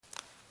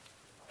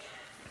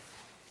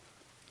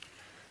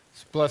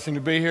Blessing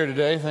to be here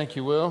today. Thank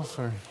you, Will,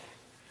 for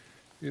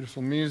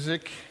beautiful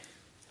music.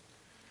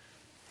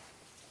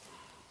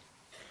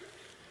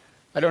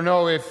 I don't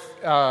know if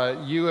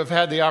you have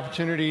had the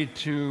opportunity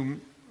to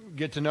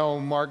get to know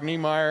Mark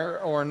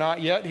Niemeyer or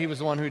not yet. He was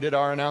the one who did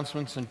our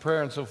announcements and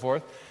prayer and so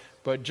forth.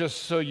 But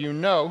just so you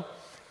know,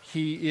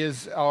 he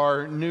is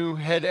our new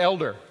head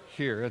elder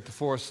here at the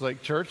Forest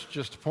Lake Church,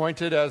 just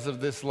appointed as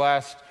of this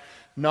last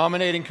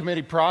nominating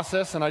committee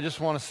process. And I just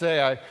want to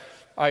say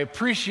I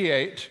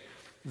appreciate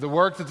the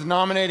work that the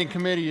nominating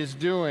committee is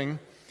doing.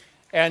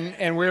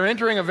 And we're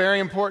entering a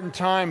very important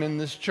time in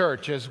this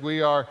church as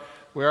we're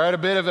at a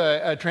bit of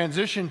a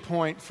transition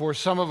point for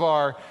some of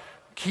our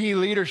key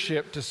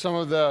leadership to some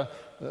of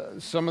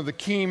the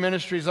key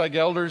ministries like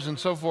elders and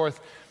so forth.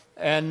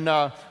 And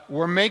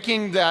we're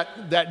making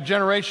that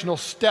generational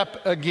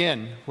step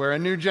again, where a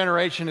new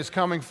generation is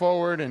coming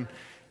forward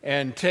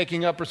and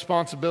taking up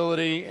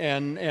responsibility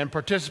and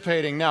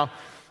participating. Now,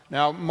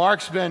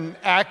 Mark's been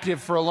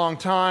active for a long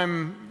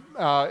time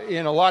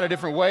in a lot of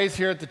different ways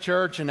here at the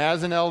church and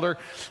as an elder,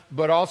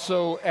 but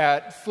also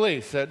at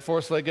Fleece, at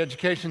Forest Lake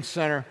Education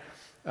Center.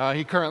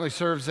 He currently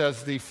serves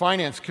as the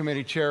finance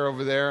committee chair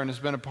over there and has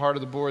been a part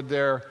of the board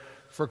there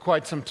for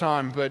quite some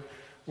time. But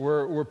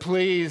we're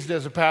pleased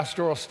as a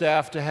pastoral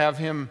staff to have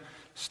him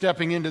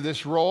stepping into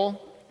this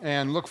role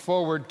and look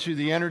forward to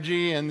the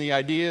energy and the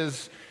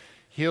ideas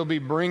he'll be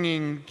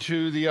bringing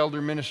to the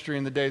elder ministry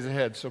in the days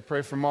ahead. So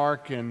pray for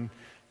Mark and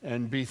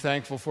be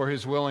thankful for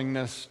his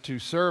willingness to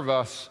serve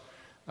us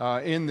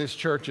in this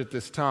church at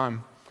this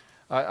time.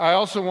 I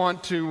also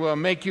want to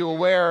make you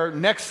aware,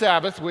 next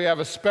Sabbath we have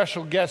a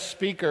special guest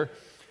speaker.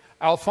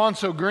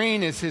 Alfonso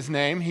Green is his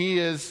name. He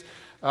is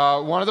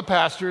one of the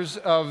pastors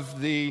of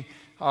the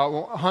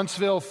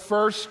Huntsville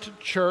First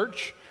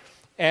Church,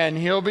 and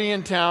he'll be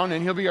in town,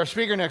 and he'll be our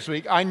speaker next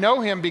week. I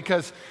know him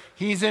because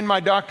he's in my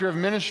Doctor of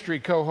Ministry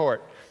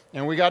cohort,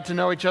 and we got to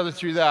know each other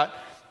through that.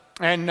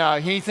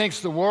 And he thinks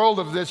the world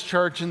of this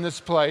church and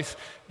this place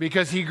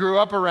because he grew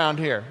up around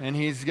here, and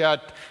he's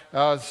got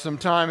some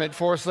time at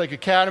Forest Lake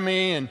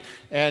Academy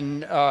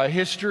and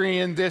history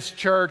in this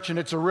church, and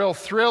it's a real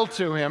thrill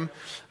to him.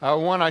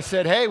 When I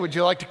said, hey, would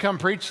you like to come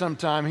preach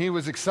sometime? He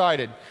was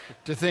excited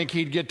to think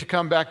he'd get to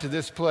come back to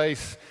this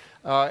place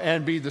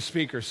and be the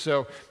speaker.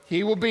 So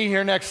he will be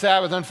here next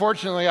Sabbath.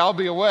 Unfortunately, I'll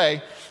be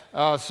away,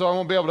 so I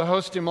won't be able to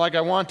host him like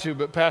I want to,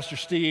 but Pastor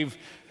Steve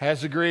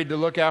has agreed to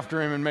look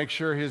after him and make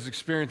sure his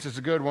experience is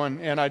a good one.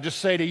 And I just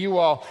say to you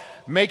all,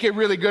 make it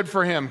really good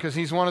for him, because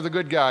he's one of the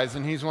good guys,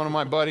 and he's one of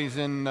my buddies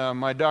in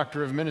my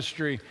Doctor of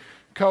Ministry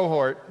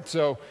cohort.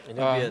 So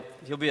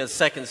he'll be at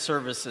second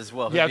service as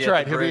well. Yeah, that's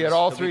right. He'll be at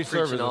all three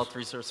services. All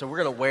three services. So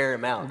we're going to wear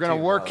him out. We're going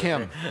to work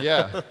him.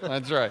 Yeah,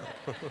 that's right.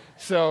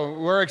 So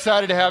we're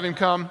excited to have him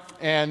come,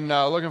 and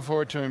looking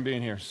forward to him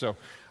being here. So,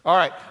 all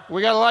right,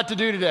 we got a lot to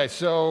do today.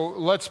 So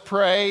let's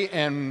pray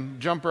and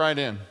jump right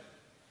in.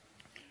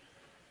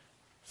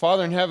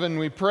 Father in heaven,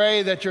 we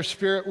pray that your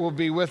Spirit will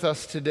be with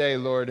us today,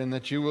 Lord, and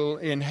that you will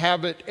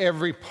inhabit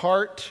every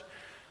part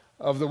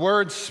of the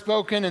words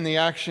spoken and the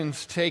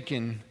actions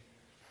taken,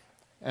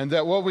 and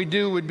that what we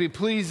do would be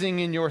pleasing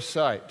in your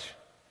sight,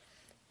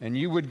 and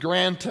you would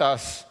grant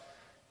us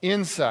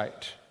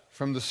insight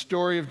from the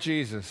story of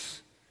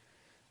Jesus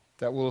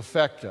that will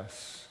affect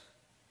us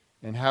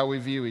in how we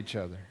view each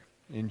other.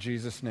 In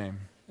Jesus' name,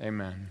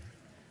 amen.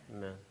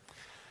 Amen.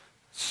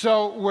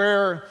 So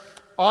we're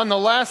on the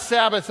last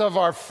Sabbath of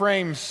our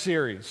Frame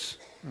series.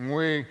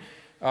 We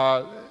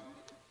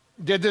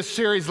did this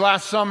series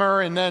last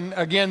summer, and then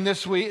again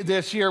this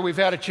year we've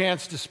had a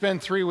chance to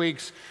spend 3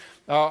 weeks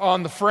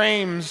on the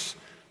frames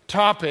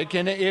topic.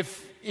 And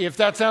if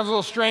that sounds a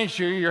little strange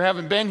to you, you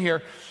haven't been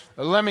here,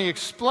 let me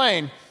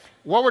explain.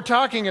 What we're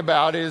talking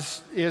about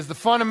is the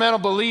fundamental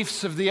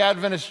beliefs of the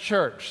Adventist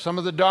church, some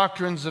of the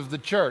doctrines of the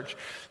church.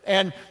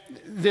 And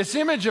this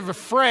image of a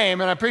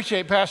frame, and I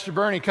appreciate Pastor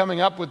Bernie coming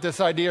up with this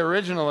idea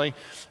originally,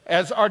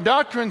 as our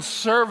doctrines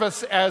serve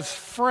us as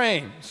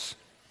frames.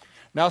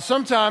 Now,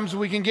 sometimes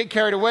we can get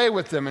carried away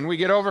with them, and we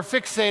get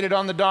over-fixated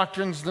on the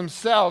doctrines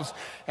themselves,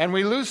 and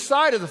we lose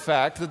sight of the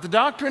fact that the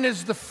doctrine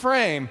is the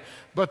frame,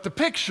 but the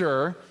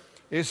picture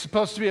is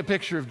supposed to be a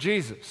picture of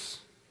Jesus.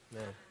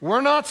 Man.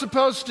 We're not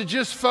supposed to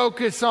just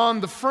focus on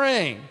the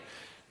frame.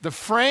 The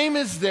frame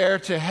is there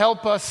to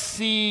help us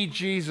see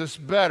Jesus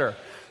better.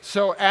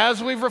 So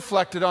as we've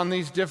reflected on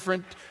these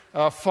different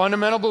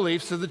fundamental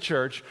beliefs of the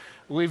church,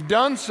 we've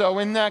done so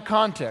in that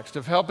context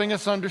of helping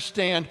us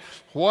understand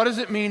what does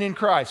it mean in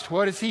Christ?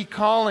 What is he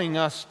calling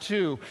us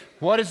to?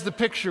 What is the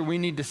picture we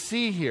need to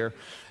see here?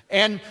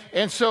 And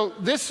so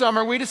this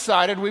summer we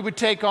decided we would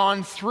take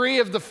on 3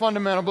 of the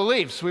fundamental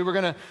beliefs. We were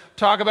going to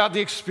talk about the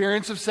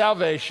experience of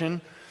salvation,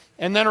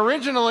 and then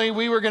originally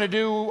we were going to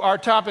do our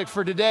topic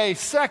for today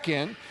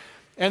second,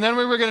 and then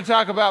we were going to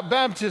talk about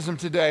baptism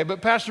today.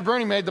 But Pastor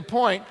Bernie made the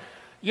point,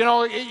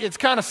 it's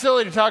kind of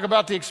silly to talk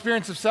about the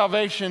experience of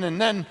salvation and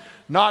then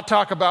not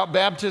talk about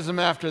baptism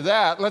after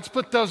that. Let's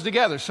put those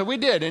together. So we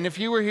did. And if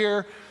you were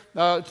here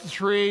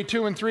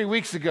 2 and 3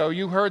 weeks ago,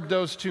 you heard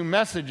those 2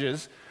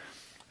 messages.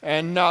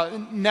 And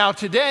now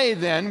today,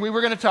 then, we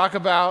were going to talk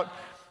about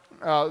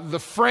the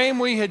frame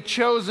we had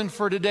chosen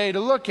for today to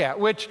look at,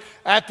 which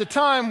at the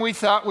time we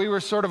thought we were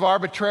sort of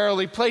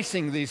arbitrarily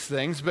placing these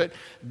things, but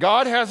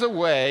God has a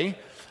way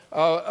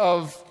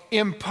of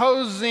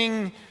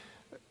imposing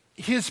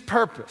His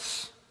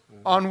purpose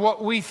on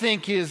what we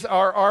think is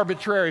our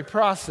arbitrary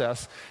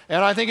process.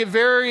 And I think it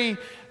very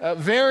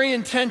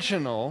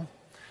intentional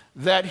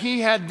that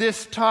He had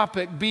this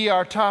topic be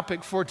our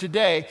topic for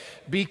today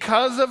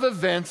because of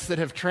events that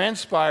have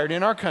transpired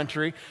in our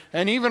country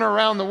and even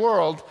around the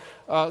world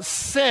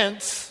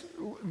since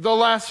the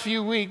last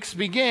few weeks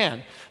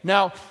began.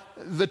 Now,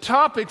 the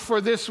topic for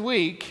this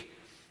week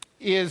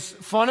is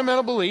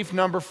fundamental belief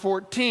number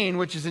 14,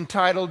 which is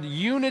entitled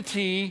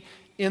Unity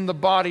in the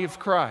Body of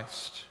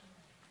Christ.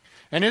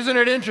 And isn't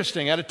it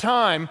interesting, at a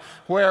time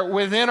where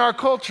within our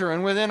culture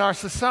and within our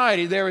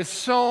society there is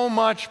so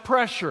much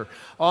pressure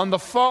on the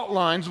fault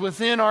lines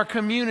within our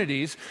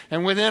communities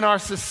and within our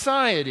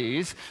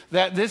societies,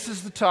 that this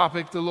is the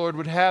topic the Lord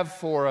would have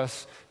for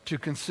us to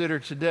consider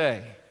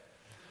today.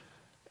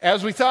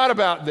 As we thought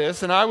about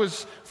this, and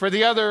for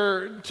the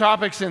other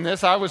topics in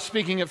this, I was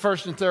speaking at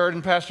first and third,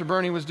 and Pastor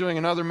Bernie was doing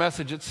another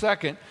message at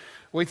second,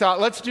 we thought,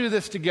 let's do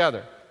this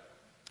together.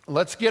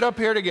 Let's get up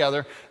here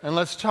together and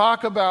let's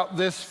talk about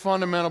this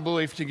fundamental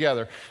belief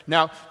together.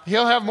 Now,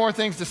 he'll have more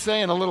things to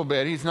say in a little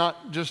bit. He's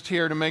not just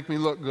here to make me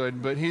look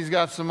good, but he's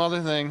got some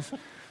other things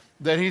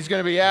that he's going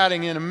to be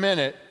adding in a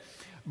minute.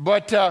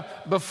 But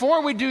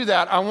before we do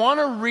that, I want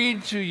to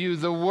read to you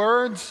the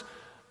words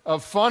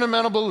of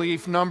fundamental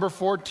belief number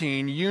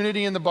 14,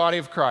 unity in the body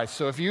of Christ.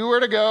 So if you were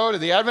to go to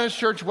the Adventist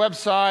Church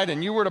website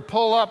and you were to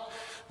pull up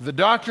the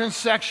doctrine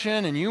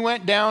section and you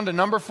went down to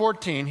number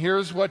 14,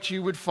 here's what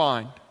you would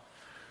find.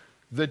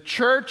 The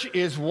church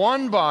is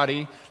one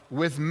body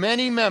with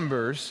many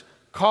members,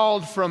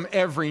 called from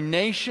every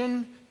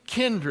nation,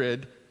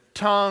 kindred,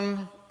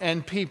 tongue,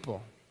 and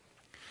people.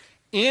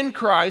 In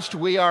Christ,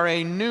 we are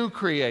a new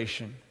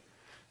creation.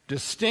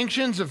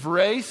 Distinctions of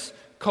race,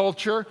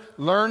 culture,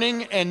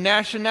 learning, and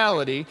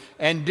nationality,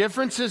 and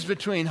differences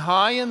between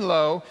high and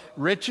low,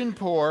 rich and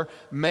poor,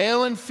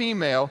 male and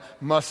female,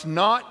 must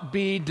not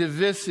be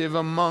divisive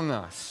among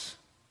us.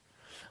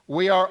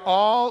 We are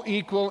all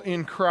equal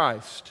in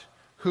Christ,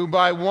 who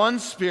by one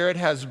Spirit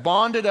has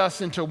bonded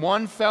us into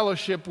one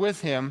fellowship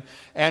with Him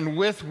and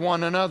with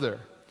one another.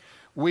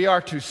 We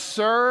are to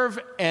serve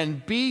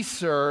and be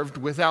served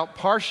without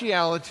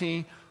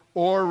partiality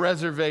or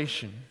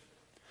reservation.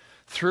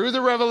 Through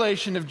the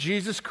revelation of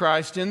Jesus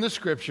Christ in the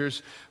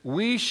Scriptures,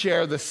 we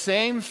share the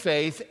same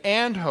faith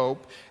and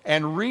hope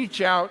and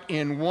reach out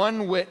in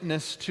one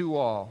witness to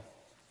all.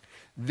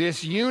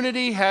 This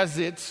unity has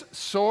its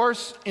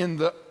source in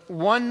the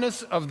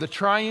oneness of the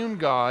triune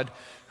God,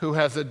 who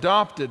has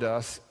adopted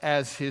us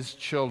as His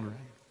children.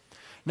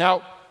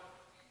 Now,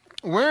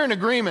 we're in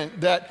agreement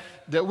that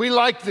we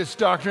like this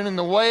doctrine and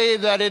the way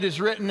that it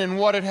is written and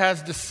what it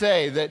has to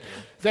say,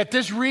 that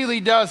this really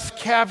does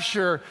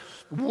capture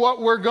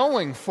what we're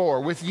going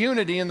for with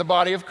unity in the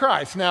body of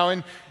Christ.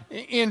 Now,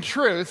 in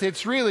truth,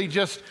 it's really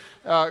just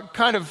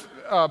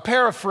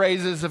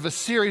paraphrases of a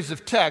series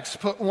of texts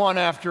put one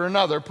after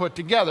another, put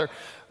together.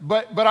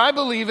 But I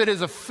believe it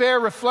is a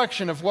fair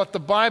reflection of what the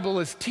Bible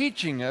is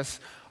teaching us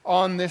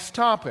on this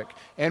topic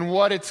and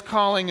what it's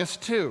calling us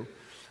to.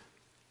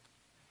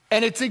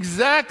 And it's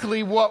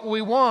exactly what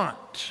we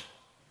want.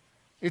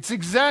 It's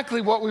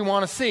exactly what we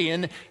want to see.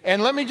 And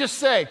let me just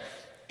say,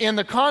 in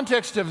the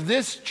context of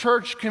this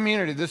church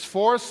community, this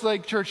Forest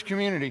Lake Church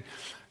community,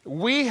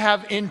 we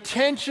have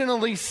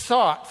intentionally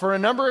sought for a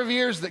number of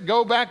years that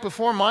go back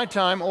before my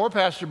time or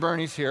Pastor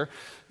Bernie's here.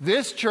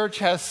 This church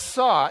has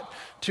sought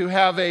to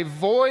have a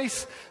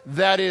voice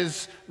that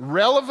is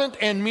relevant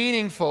and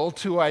meaningful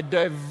to a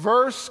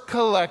diverse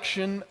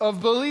collection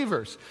of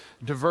believers.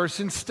 Diverse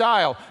in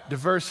style,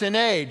 diverse in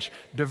age,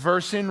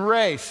 diverse in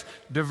race,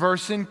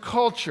 diverse in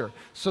culture.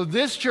 So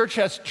this church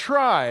has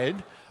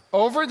tried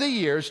over the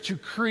years to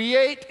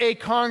create a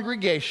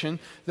congregation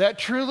that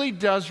truly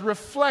does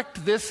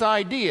reflect this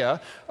idea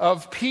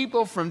of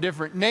people from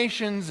different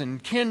nations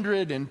and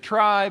kindred and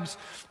tribes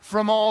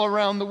from all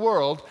around the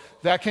world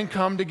that can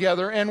come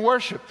together and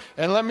worship.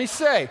 And let me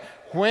say,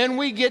 when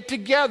we get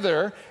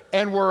together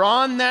and we're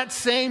on that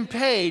same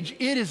page,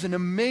 it is an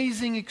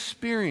amazing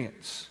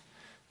experience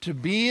to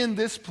be in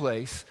this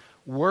place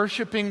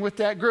worshiping with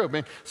that group.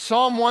 And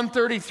Psalm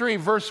 133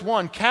 verse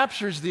 1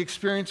 captures the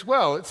experience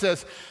well. It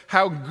says,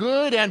 "How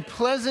good and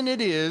pleasant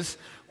it is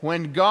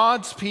when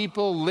God's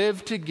people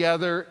live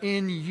together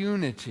in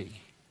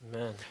unity."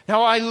 Amen.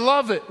 Now, I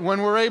love it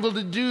when we're able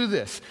to do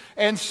this.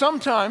 And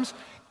sometimes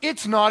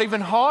it's not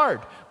even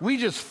hard. We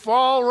just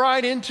fall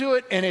right into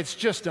it, and it's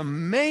just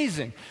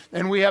amazing.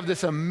 And we have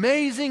this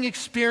amazing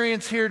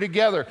experience here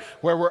together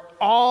where we're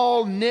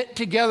all knit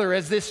together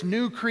as this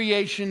new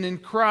creation in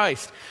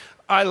Christ.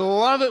 I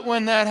love it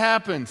when that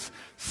happens.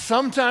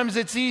 Sometimes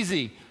it's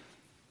easy.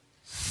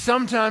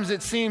 Sometimes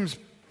it seems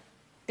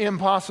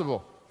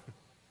impossible.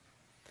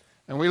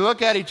 And we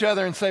look at each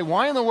other and say,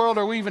 why in the world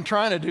are we even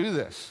trying to do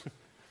this?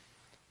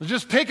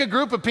 Just pick a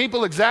group of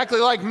people exactly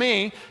like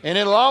me, and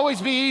it'll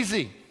always be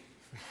easy.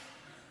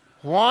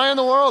 Why in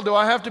the world do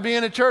I have to be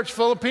in a church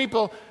full of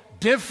people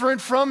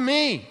different from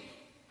me?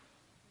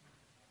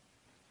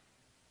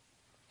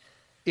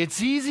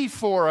 It's easy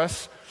for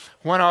us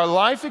when our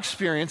life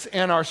experience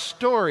and our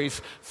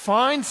stories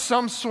find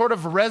some sort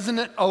of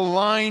resonant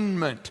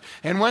alignment.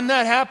 And when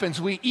that happens,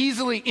 we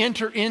easily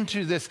enter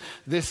into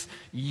this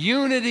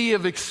unity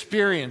of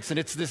experience, and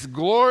it's this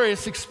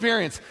glorious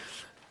experience.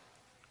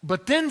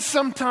 But then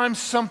sometimes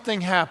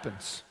something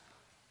happens.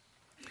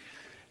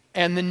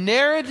 And the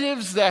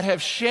narratives that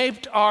have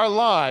shaped our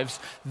lives,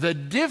 the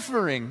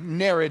differing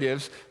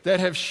narratives that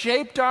have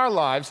shaped our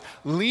lives,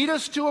 lead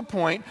us to a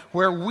point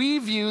where we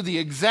view the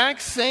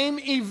exact same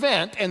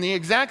event and the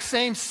exact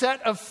same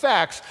set of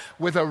facts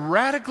with a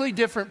radically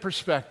different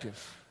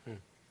perspective.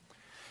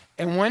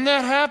 And when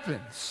that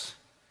happens,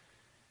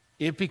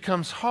 it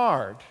becomes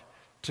hard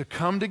to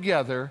come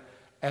together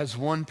as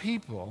one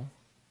people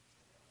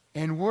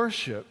and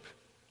worship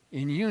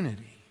in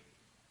unity.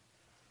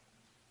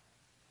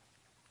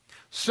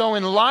 So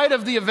in light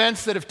of the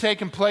events that have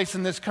taken place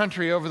in this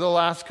country over the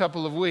last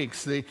couple of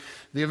weeks, the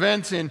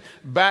events in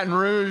Baton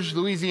Rouge,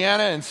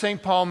 Louisiana, and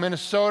St. Paul,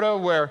 Minnesota,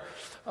 where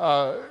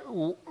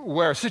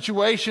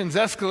situations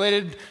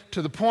escalated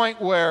to the point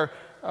where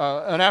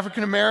an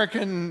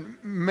African-American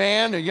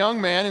man, a young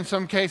man in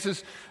some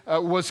cases,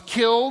 was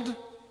killed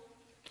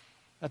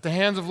at the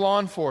hands of law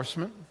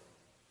enforcement.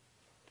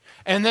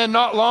 And then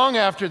not long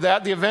after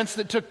that, the events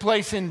that took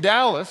place in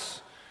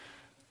Dallas,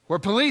 where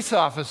police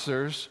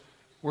officers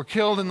were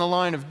killed in the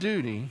line of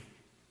duty.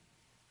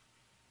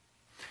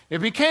 It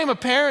became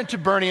apparent to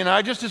Bernie and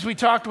I, just as we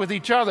talked with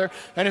each other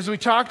and as we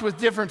talked with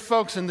different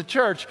folks in the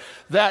church,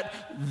 that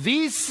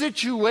these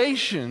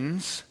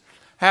situations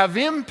have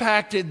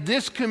impacted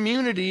this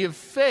community of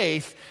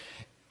faith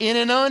in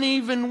an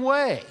uneven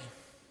way.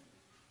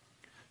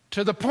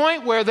 To the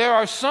point where there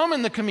are some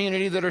in the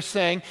community that are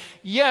saying,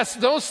 yes,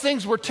 those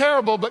things were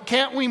terrible, but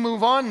can't we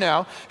move on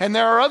now? And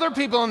there are other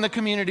people in the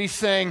community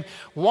saying,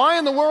 why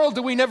in the world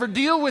do we never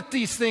deal with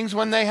these things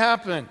when they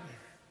happen?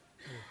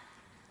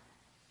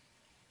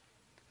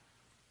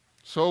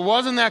 So it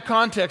was in that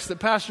context that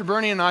Pastor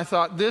Bernie and I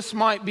thought this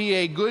might be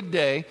a good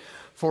day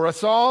for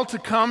us all to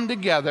come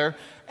together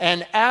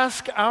and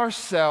ask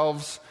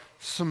ourselves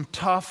some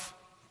tough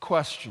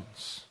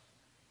questions.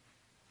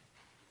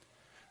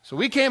 So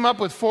we came up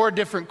with 4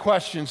 different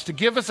questions to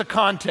give us a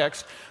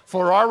context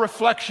for our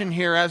reflection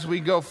here as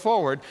we go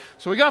forward.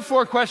 So we got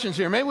 4 questions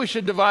here. Maybe we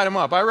should divide them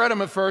up. I read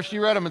them at first,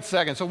 you read them at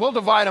second. So we'll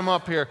divide them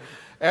up here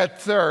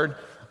at third.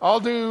 I'll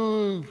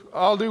do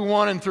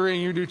 1 and 3,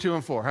 and you do 2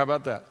 and 4. How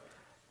about that?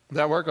 Does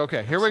that work?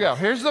 Okay, here we go.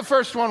 Here's the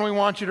first one we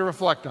want you to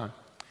reflect on.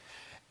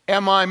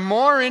 Am I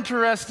more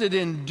interested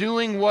in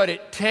doing what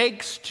it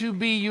takes to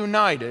be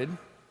united,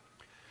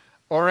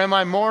 or am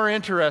I more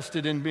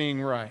interested in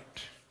being right?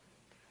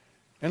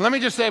 And let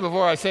me just say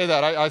before I say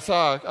that, I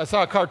saw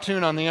a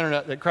cartoon on the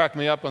internet that cracked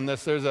me up on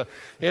this. There's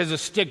a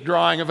stick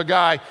drawing of a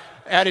guy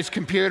at his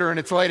computer, and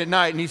it's late at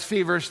night, and he's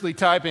feverishly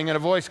typing, and a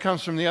voice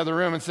comes from the other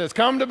room and says,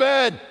 "Come to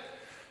bed."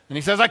 And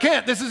he says, "I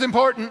can't, this is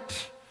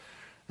important."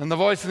 And the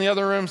voice in the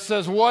other room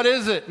says, "What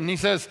is it?" And he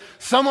says,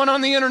 "Someone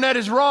on the internet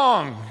is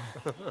wrong."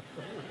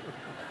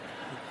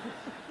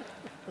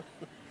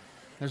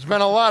 There's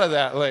been a lot of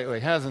that lately,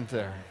 hasn't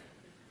there?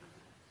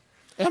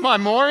 Am I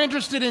more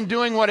interested in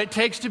doing what it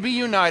takes to be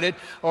united,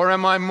 or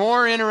am I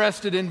more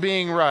interested in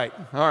being right?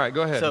 All right,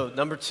 go ahead. So,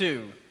 number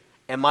 2,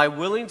 am I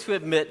willing to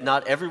admit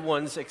not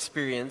everyone's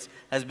experience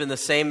has been the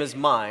same as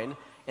mine,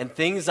 and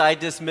things I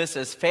dismiss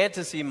as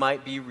fantasy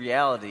might be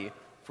reality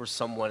for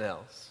someone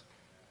else?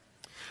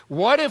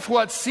 What if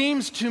what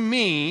seems to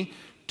me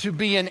to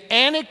be an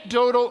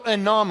anecdotal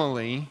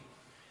anomaly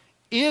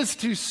is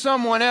to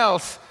someone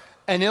else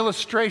an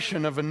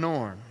illustration of a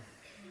norm?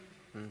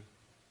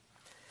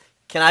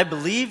 Can I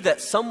believe that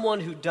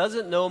someone who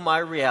doesn't know my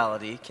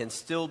reality can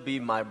still be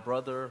my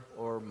brother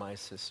or my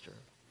sister?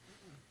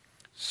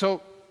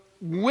 So,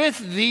 with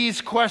these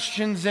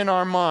questions in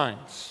our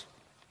minds,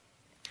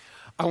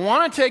 I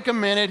want to take a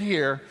minute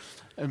here,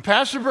 and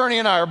Pastor Bernie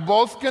and I are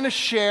both going to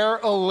share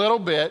a little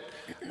bit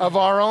of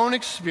our own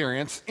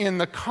experience in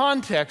the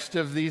context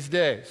of these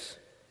days.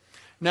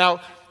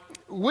 Now,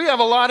 we have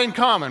a lot in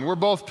common. We're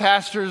both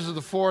pastors of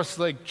the Forest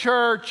Lake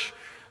Church.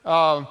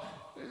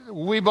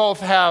 We both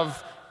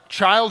have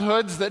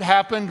childhoods that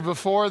happened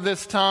before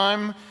this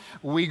time.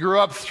 We grew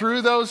up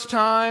through those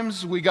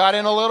times. We got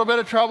in a little bit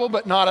of trouble,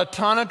 but not a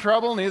ton of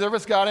trouble. Neither of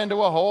us got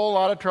into a whole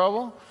lot of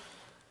trouble.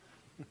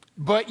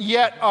 But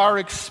yet our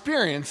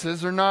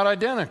experiences are not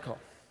identical.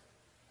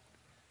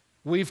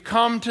 We've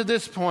come to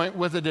this point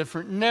with a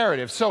different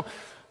narrative.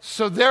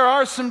 So there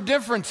are some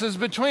differences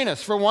between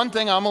us. For one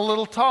thing, I'm a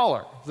little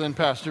taller than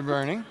Pastor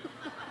Bernie.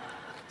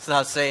 It's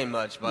not saying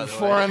much, by the way.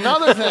 For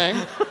another thing,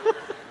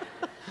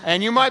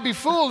 and you might be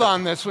fooled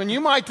on this one, you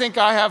might think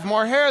I have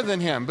more hair than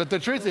him, but the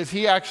truth is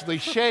he actually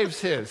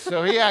shaves his,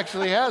 so he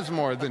actually has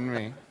more than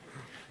me.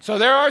 So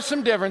there are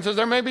some differences.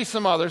 There may be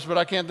some others, but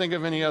I can't think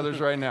of any others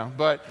right now.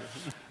 But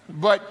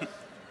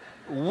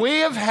we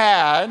have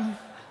had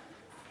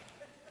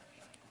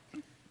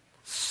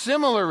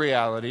similar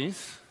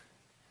realities,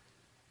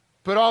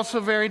 but also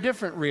very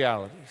different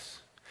realities.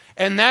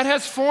 And that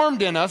has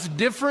formed in us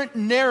different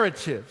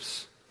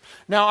narratives.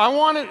 Now, I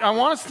want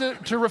us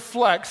to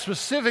reflect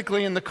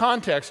specifically in the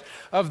context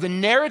of the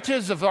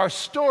narratives of our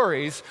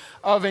stories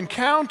of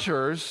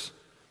encounters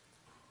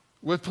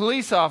with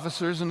police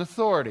officers and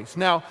authorities.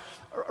 Now,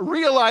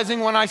 realizing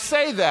when I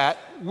say that,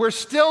 we're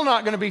still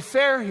not going to be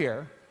fair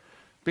here,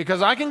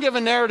 because I can give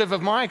a narrative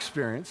of my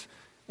experience,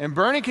 and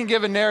Bernie can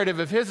give a narrative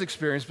of his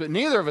experience, but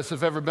neither of us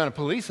have ever been a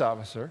police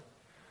officer.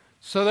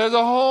 So there's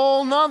a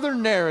whole nother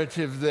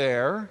narrative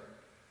there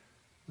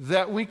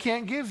that we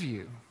can't give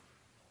you.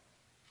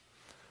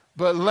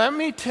 But let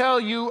me tell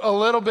you a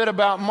little bit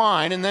about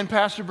mine, and then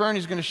Pastor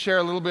Bernie's going to share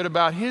a little bit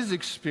about his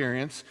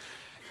experience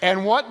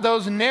and what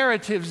those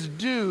narratives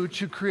do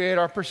to create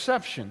our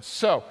perceptions.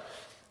 So,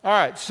 all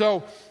right,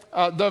 so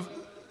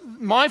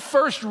my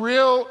first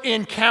real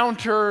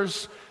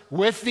encounters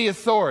with the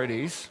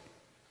authorities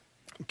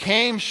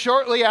came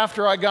shortly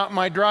after I got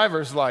my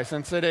driver's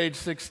license at age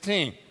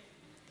 16.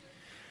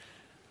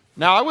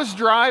 Now, I was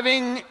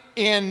driving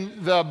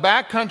in the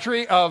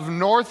backcountry of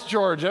North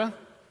Georgia,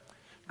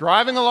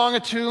 driving along a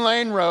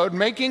 2-lane road,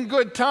 making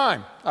good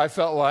time, I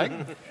felt like,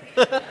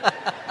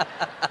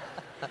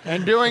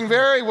 and doing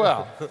very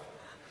well.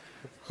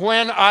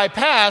 When I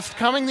passed,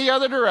 coming the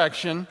other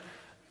direction,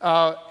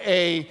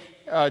 a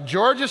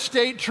Georgia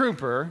State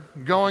Trooper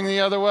going the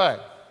other way,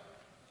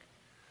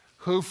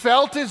 who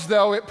felt as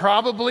though it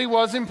probably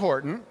was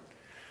important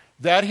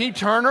that he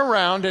turn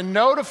around and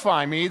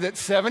notify me that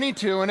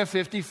 72 and a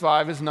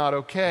 55 is not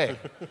okay.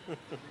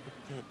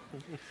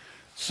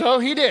 So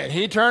he did.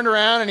 He turned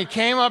around and he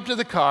came up to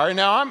the car.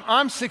 Now,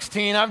 I'm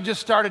 16. I've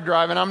just started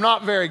driving. I'm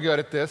not very good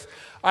at this.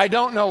 I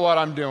don't know what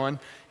I'm doing.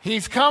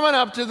 He's coming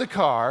up to the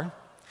car.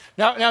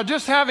 Now,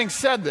 just having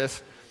said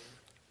this,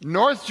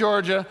 North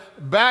Georgia,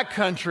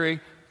 backcountry,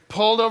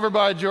 pulled over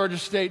by a Georgia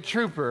State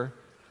Trooper,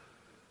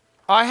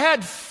 I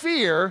had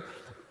fear,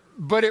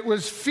 but it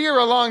was fear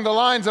along the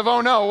lines of,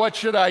 oh no, what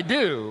should I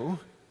do?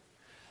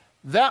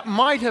 That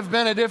might have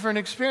been a different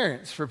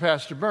experience for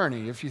Pastor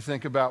Bernie if you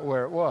think about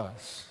where it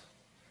was.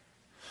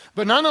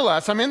 But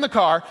nonetheless, I'm in the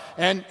car,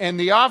 and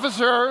the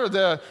officer,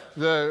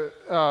 the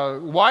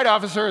white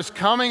officer is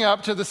coming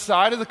up to the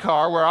side of the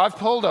car where I've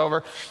pulled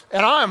over,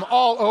 and I'm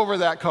all over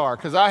that car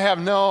because I have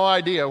no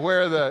idea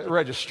where the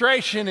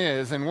registration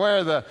is and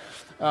where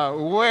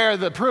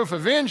the proof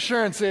of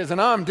insurance is, and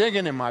I'm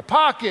digging in my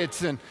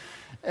pockets, and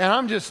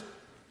I'm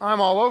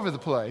all over the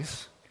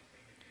place.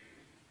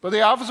 But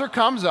the officer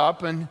comes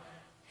up, and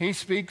he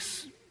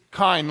speaks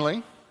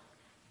kindly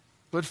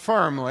but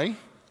firmly,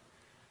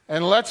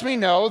 and lets me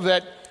know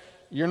that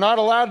you're not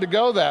allowed to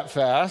go that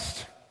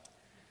fast.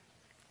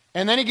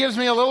 And then he gives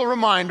me a little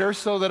reminder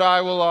so that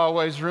I will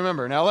always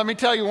remember. Now, let me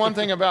tell you one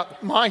thing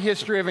about my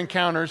history of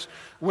encounters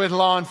with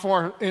law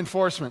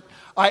enforcement.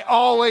 I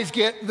always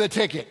get the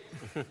ticket.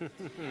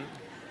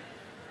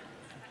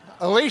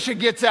 Alicia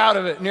gets out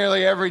of it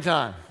nearly every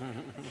time.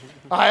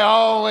 I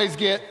always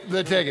get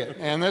the ticket.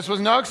 And this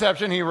was no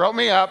exception. He wrote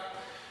me up,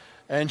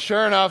 and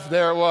sure enough,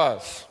 there it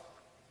was.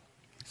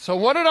 So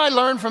what did I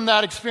learn from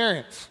that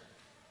experience?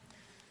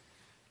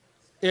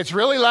 It's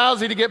really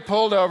lousy to get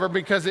pulled over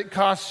because it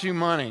costs you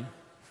money.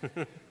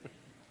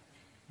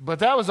 But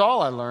that was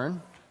all I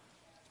learned.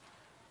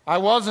 I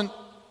wasn't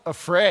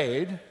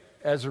afraid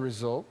as a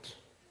result.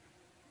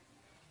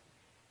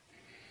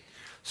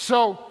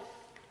 So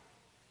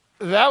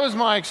that was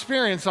my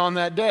experience on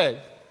that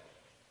day.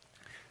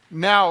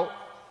 Now,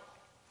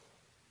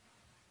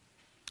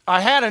 I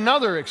had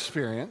another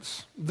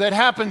experience that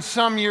happened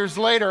some years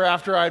later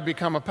after I had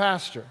become a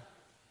pastor.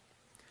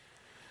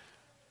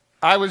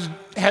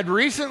 We'd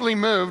recently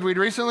moved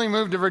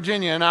to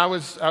Virginia, and I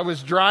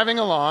was driving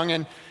along,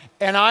 and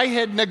I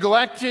had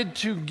neglected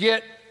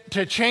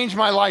to change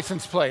my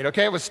license plate,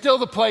 okay? It was still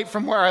the plate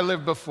from where I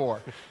lived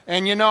before.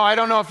 And I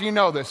don't know if you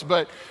know this,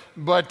 but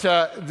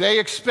they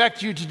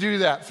expect you to do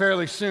that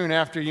fairly soon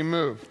after you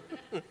move.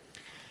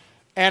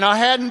 And I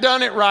hadn't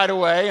done it right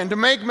away, and to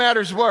make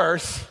matters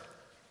worse,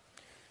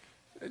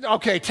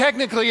 okay,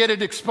 technically it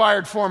had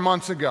expired 4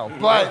 months ago,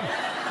 but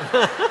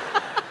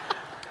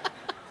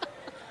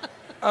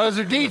those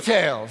are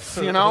details,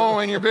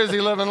 when you're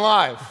busy living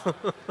life.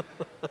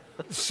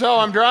 So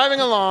I'm driving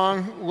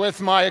along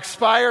with my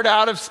expired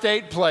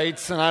out-of-state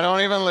plates, and I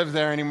don't even live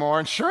there anymore.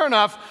 And sure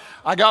enough,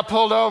 I got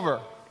pulled over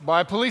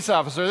by a police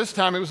officer. This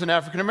time it was an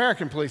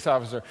African-American police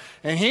officer.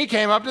 And he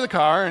came up to the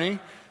car, and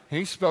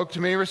he spoke to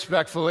me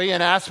respectfully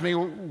and asked me,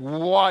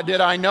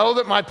 did I know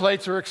that my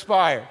plates were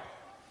expired?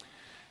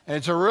 And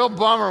it's a real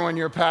bummer when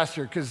you're a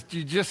pastor because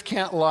you just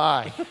can't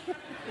lie.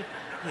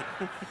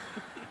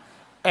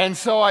 And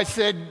so I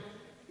said,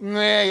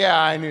 yeah,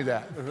 I knew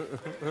that.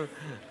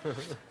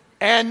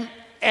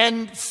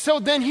 And so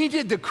then he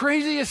did the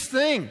craziest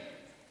thing.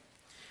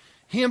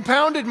 He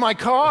impounded my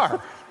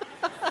car.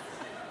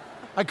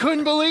 I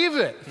couldn't believe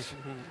it.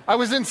 I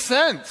was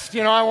incensed.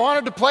 I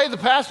wanted to play the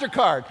pastor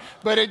card,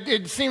 but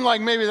it seemed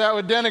like maybe that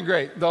would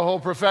denigrate the whole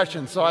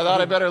profession, so I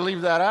thought I better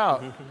leave that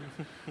out.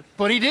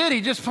 But he did.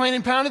 He just plain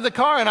and pounded the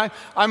car, and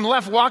I'm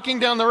left walking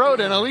down the road,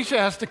 and Alicia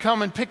has to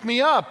come and pick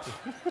me up.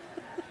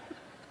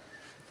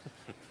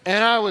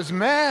 And I was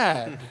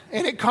mad,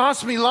 and it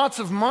cost me lots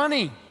of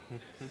money.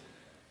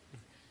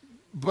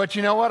 But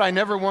you know what? I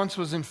never once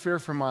was in fear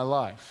for my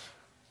life.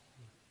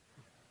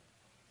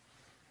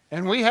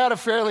 And we had a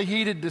fairly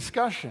heated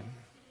discussion.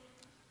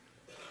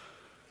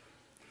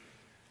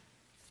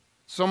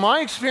 So my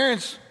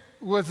experience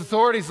with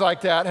authorities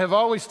like that have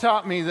always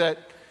taught me that,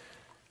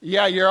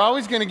 yeah, you're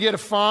always going to get a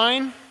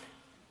fine,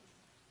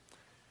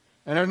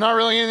 and there's not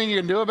really anything you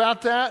can do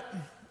about that,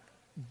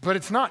 but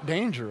it's not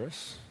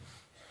dangerous.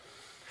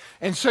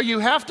 And so you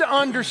have to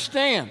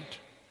understand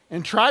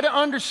and try to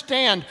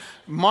understand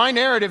my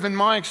narrative and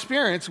my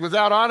experience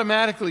without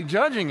automatically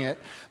judging it,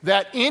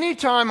 that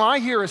anytime I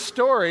hear a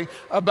story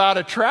about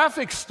a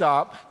traffic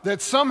stop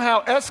that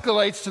somehow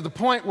escalates to the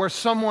point where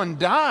someone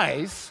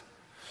dies,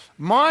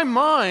 my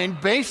mind,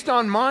 based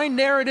on my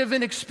narrative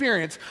and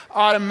experience,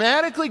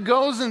 automatically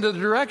goes in the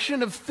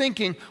direction of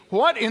thinking,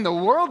 what in the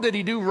world did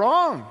he do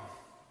wrong?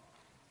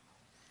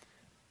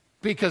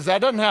 Because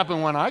that doesn't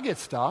happen when I get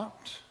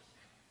stopped.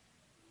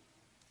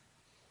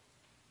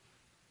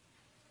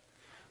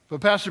 But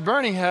Pastor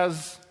Bernie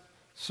has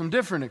some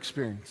different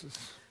experiences.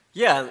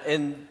 Yeah,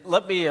 and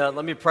let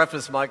me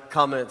preface my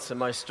comments and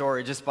my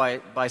story just by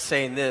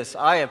saying this.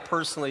 I have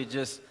personally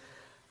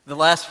the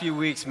last few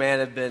weeks, man,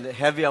 have been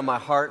heavy on my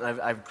heart,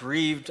 and I've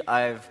grieved.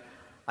 I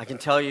can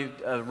tell you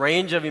a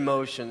range of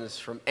emotions,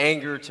 from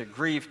anger to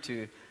grief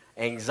to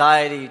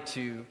anxiety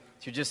to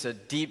just a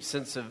deep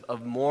sense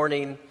of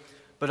mourning,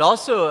 but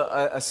also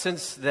a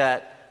sense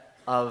that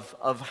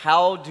of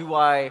how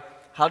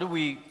do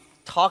we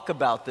talk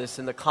about this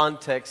in the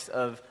context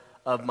of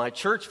my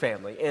church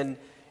family. And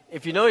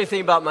if you know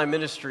anything about my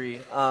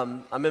ministry,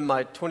 I'm in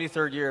my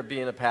 23rd year of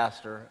being a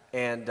pastor,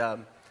 and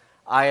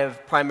I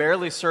have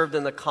primarily served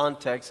in the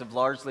context of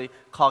largely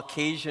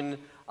Caucasian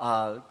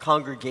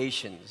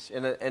congregations.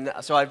 And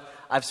so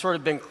I've sort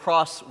of been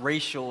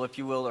cross-racial, if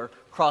you will, or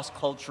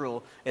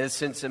cross-cultural in a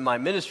sense in my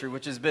ministry,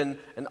 which has been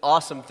an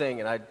awesome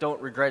thing, and I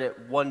don't regret it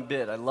one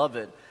bit. I love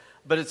it.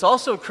 But it's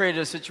also created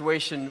a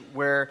situation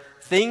where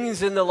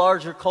things in the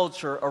larger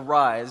culture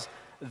arise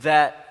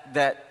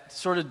that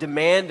sort of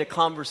demand a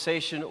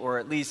conversation, or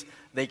at least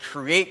they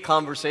create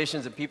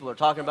conversations and people are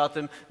talking about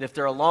them. And if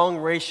they're along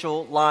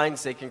racial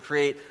lines, they can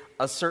create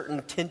a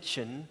certain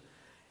tension.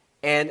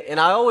 And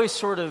I always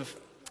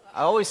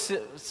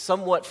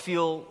somewhat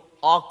feel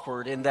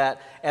awkward in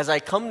that as I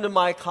come to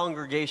my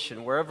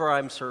congregation, wherever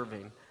I'm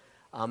serving,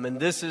 and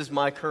this is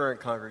my current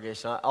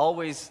congregation, I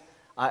always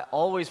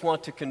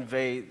want to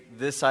convey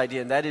this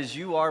idea, and that is,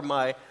 you are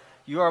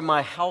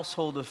my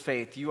household of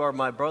faith. You are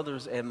my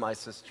brothers and my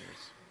sisters.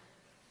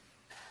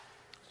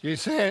 You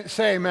say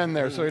amen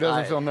there so he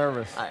doesn't feel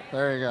nervous.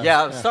 There you go.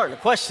 Yeah, I'm starting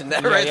to question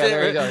that right there.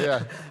 There you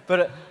go,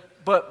 yeah.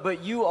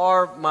 But you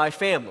are my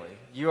family.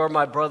 You are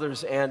my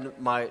brothers and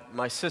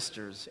my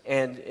sisters.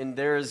 And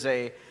there's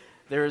a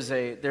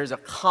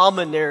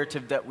common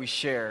narrative that we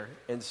share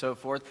and so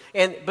forth.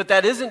 But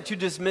that isn't to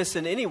dismiss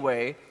in any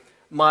way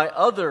my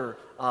other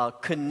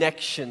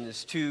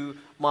connections to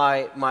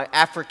my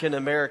African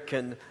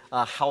American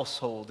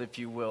household, if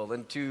you will,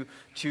 and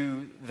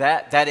to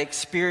that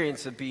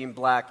experience of being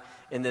black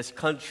in this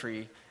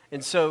country.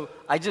 And so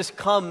I just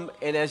come,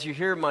 and as you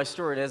hear my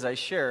story and as I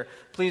share,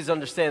 please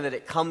understand that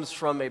it comes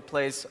from a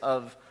place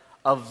of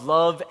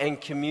love and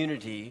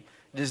community.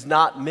 It is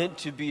not meant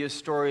to be a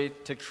story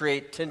to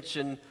create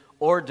tension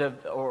or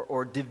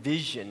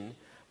division,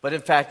 but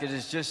in fact it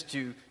is just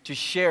to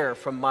share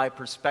from my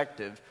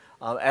perspective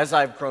as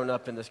I've grown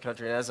up in this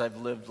country and as I've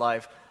lived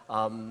life,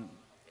 and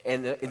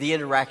the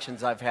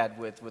interactions I've had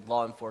with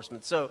law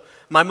enforcement. So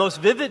my most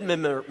vivid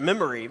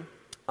memory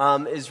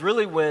is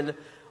really when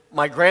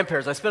my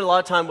grandparents, I spent a lot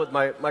of time with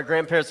my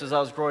grandparents as I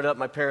was growing up.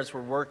 My parents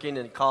were working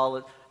in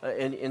college,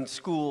 in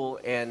school,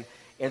 and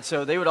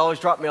so they would always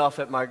drop me off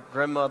at my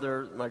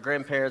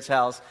grandparents'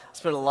 house. I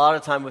spent a lot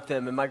of time with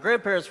them. And my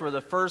grandparents were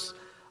the first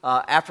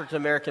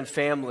African-American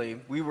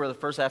family. We were the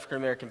first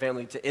African-American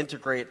family to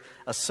integrate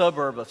a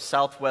suburb of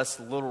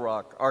southwest Little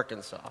Rock,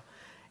 Arkansas.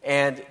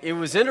 And it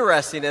was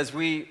interesting as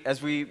we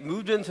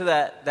moved into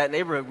that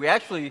neighborhood, we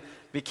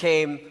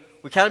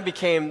kind of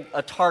became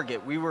a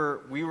target. We were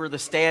the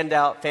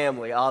standout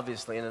family,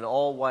 obviously, in an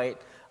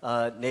all-white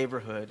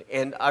neighborhood.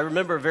 And I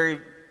remember very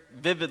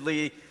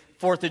vividly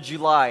 4th of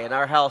July, and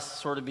our house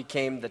sort of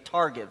became the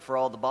target for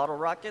all the bottle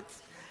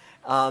rockets,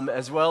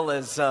 as well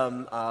as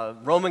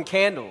Roman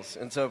candles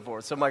and so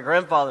forth. So my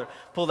grandfather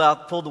pulled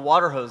the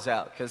water hose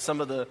out because some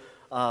of the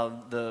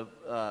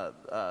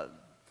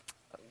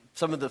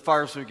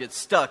fires would get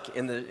stuck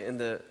in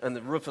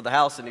the roof of the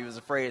house, and he was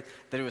afraid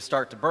that it would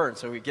start to burn.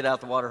 So we'd get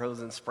out the water hose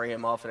and spray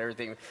him off and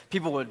everything.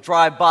 People would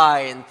drive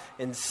by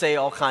and say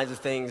all kinds of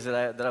things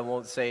that I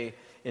won't say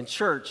in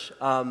church.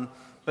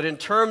 But in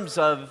terms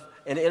of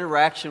an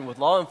interaction with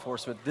law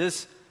enforcement.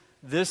 There's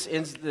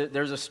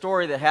a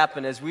story that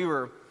happened as we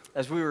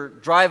were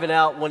driving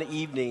out one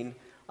evening,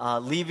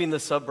 leaving the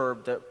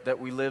suburb that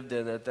we lived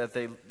in,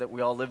 that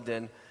we all lived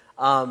in.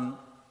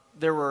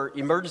 There were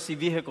emergency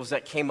vehicles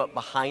that came up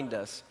behind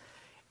us.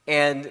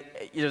 And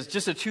it was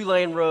just a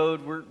 2-lane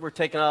road. We're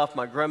taking off.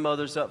 My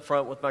grandmother's up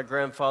front with my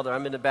grandfather.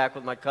 I'm in the back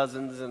with my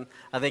cousins, and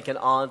I think an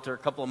aunt or a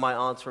couple of my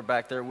aunts were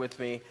back there with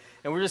me.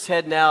 And we're just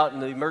heading out,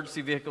 and the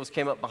emergency vehicles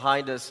came up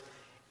behind us,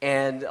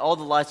 and all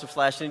the lights are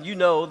flashing. You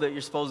know that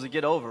you're supposed to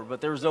get over,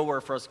 but there was nowhere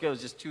for us to go. It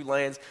was just 2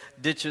 lanes,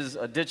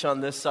 a ditch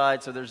on this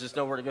side, so there's just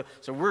nowhere to go.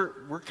 So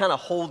we're kind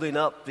of holding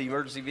up the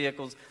emergency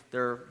vehicles.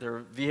 There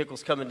are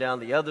vehicles coming down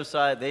the other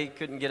side. They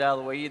couldn't get out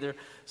of the way either.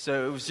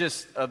 So it was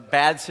just a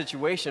bad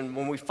situation.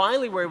 When we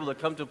finally were able to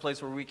come to a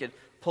place where we could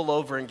pull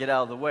over and get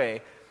out of the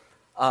way,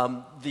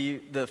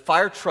 the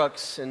fire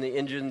trucks and the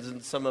engines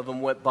and some of them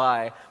went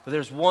by, but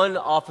there's one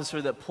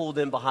officer that pulled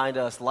in behind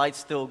us, lights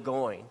still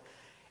going.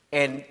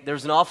 And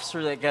there's an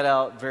officer that got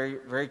out very,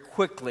 very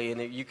quickly,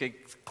 and you could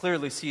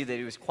clearly see that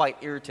he was quite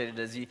irritated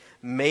as he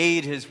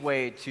made his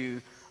way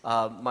to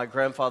my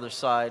grandfather's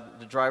side,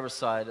 the driver's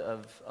side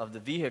of the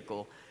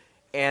vehicle.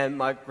 And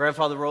my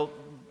grandfather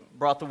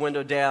brought the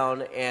window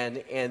down,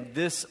 and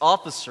this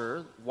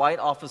officer, white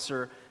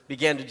officer,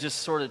 began to just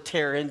sort of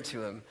tear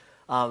into him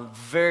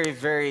very,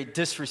 very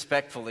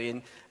disrespectfully.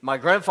 And my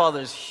grandfather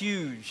is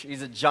huge.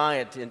 He's a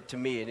giant to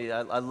me,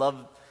 and I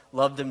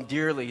loved him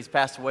dearly. He's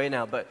passed away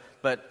now, but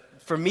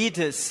for me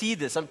to see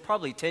this, I'm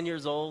probably 10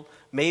 years old,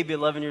 maybe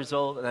 11 years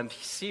old, and I'm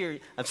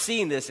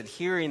seeing this and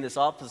hearing this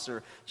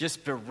officer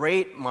just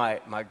berate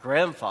my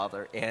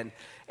grandfather, and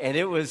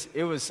it was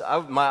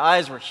my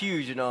eyes were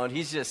huge, and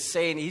he's just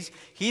saying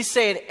he's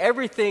saying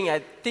everything.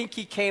 I think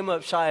he came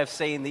up shy of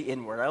saying the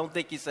N-word. I don't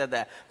think he said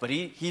that, but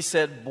he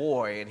said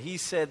boy, and he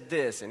said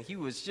this, and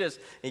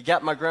he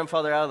got my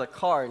grandfather out of the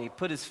car, and he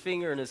put his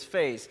finger in his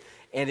face,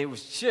 and it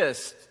was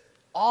just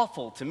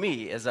awful to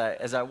me as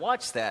I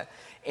watched that.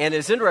 And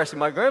it's interesting,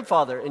 my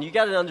grandfather, and you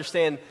got to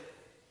understand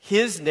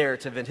his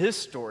narrative and his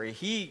story.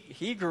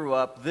 He grew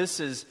up,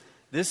 this is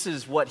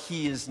what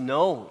he is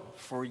known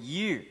for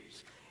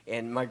years.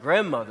 And my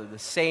grandmother, the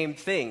same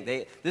thing.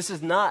 This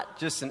is not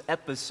just an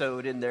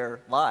episode in their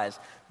lives.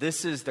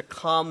 This is the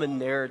common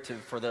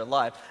narrative for their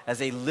life as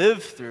they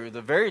lived through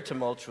the very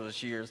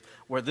tumultuous years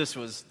where this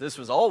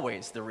was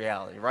always the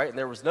reality, right? And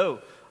there was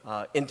no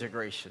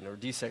integration or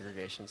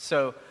desegregation.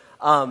 So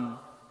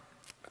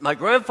my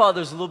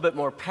grandfather's a little bit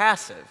more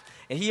passive,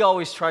 and he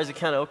always tries to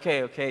kind of,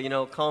 okay,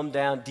 calm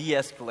down,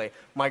 de-escalate.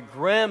 My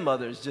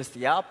grandmother's just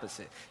the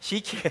opposite.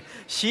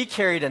 She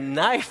carried a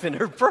knife in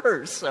her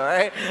purse, all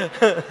right?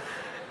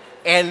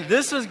 And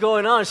this was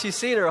going on. She's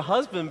seeing her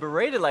husband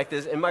berated like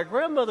this, and my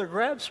grandmother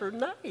grabs her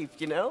knife,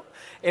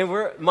 and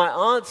my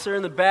aunts are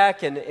in the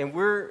back, and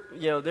we're,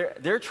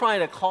 they're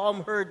trying to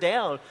calm her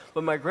down,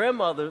 but my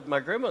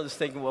grandmother's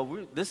thinking,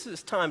 well, this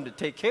is time to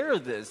take care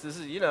of this. This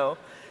is,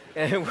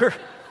 and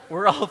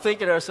we're all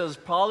thinking to ourselves,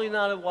 probably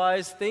not a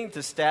wise thing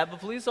to stab a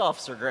police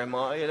officer,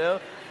 Grandma,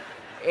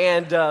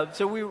 And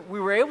so we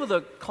were able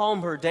to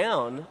calm her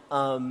down,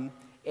 and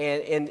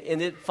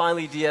it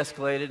finally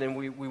de-escalated, and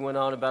we went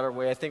on about our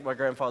way. I think my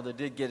grandfather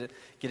did get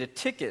a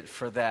ticket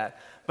for that.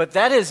 But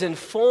that has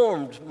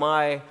informed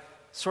my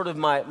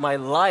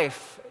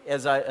life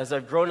as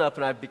I've grown up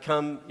and I've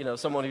become,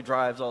 someone who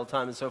drives all the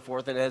time and so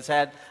forth, and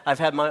I've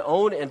had my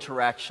own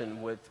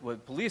interaction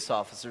with police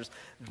officers.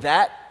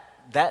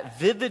 That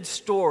vivid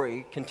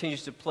story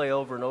continues to play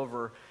over and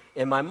over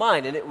in my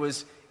mind, and it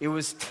was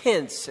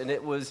tense, and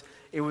it was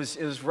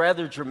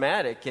rather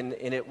dramatic, and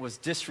it was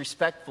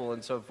disrespectful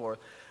and so forth.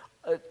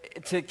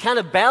 To kind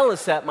of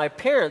balance that, my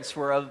parents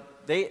were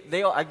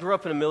I grew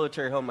up in a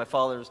military home. My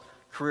father's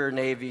career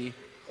Navy,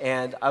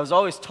 and I was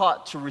always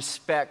taught to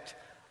respect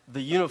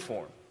the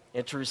uniform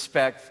and to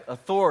respect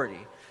authority.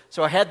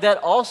 So I had that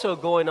also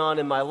going on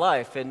in my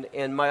life,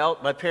 and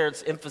my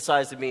parents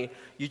emphasized to me,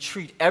 you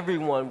treat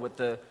everyone with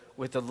the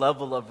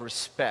level of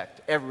respect,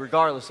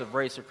 regardless of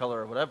race or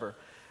color or whatever.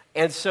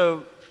 And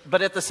so,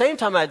 but at the same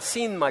time, I'd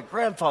seen my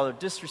grandfather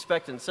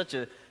disrespect in such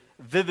a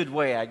vivid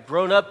way. I'd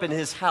grown up in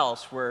his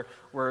house where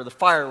the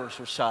fireworks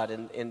were shot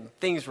and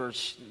things were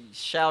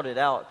shouted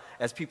out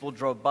as people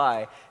drove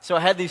by. So I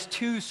had these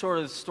two sort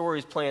of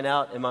stories playing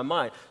out in my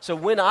mind. So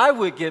when I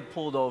would get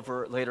pulled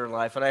over later in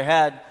life, and I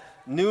had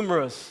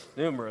numerous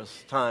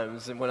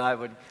times, and I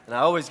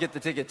always get the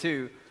ticket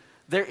too,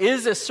 there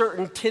is a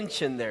certain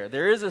tension there.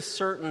 There is a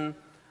certain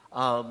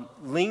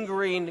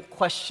lingering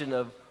question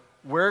of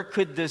where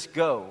could this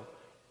go?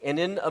 And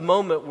in a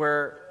moment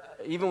where,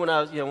 even when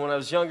I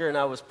was younger and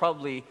I was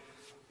probably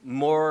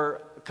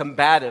more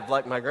combative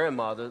like my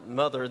grandmother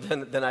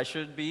than I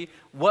should be,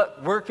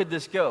 where could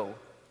this go?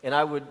 And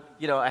I would,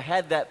 I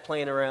had that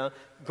playing around,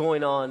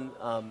 going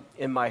on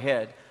in my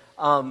head.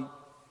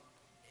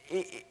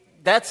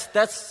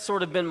 That's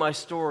sort of been my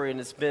story, and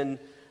it's been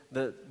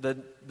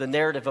the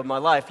narrative of my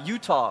life.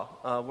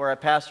 Utah, where I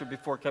pastored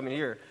before coming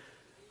here,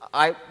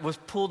 I was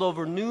pulled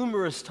over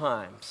numerous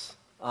times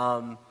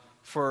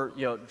for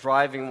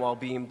driving while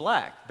being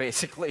black,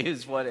 basically,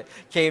 is what it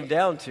came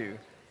down to.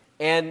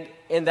 And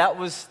that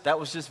was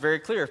just very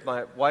clear. If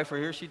my wife were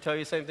here, she'd tell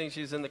you the same thing.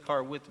 She's in the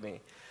car with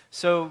me.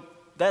 So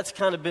that's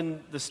kind of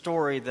been the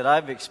story that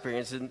I've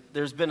experienced. And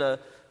there's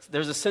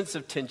a sense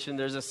of tension.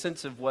 There's a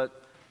sense of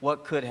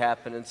what could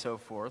happen and so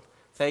forth.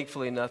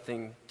 Thankfully,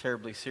 nothing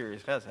terribly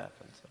serious has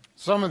happened. So.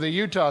 Some of the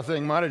Utah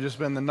thing might have just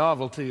been the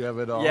novelty of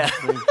it all, yeah.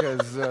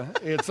 because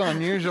it's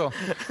unusual.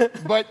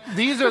 But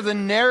these are the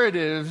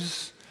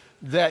narratives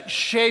that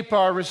shape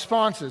our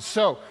responses.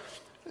 So,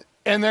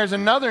 and there's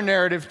another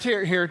narrative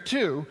here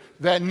too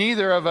that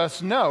neither of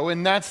us know,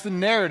 and that's the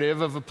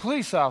narrative of a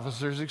police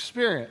officer's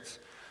experience.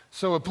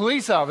 So a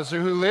police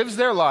officer who lives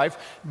their life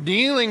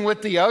dealing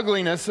with the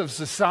ugliness of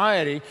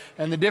society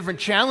and the different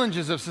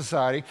challenges of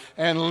society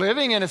and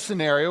living in a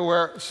scenario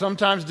where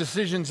sometimes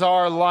decisions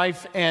are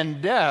life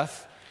and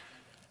death,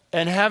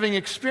 and having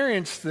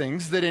experienced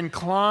things that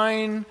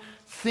incline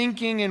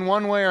thinking in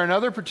one way or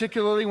another,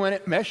 particularly when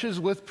it meshes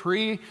with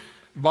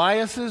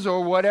biases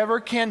or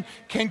whatever, can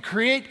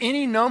create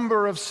any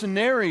number of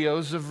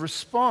scenarios of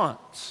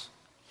response.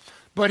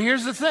 But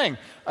here's the thing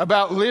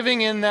about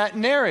living in that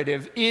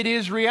narrative. It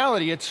is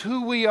reality. It's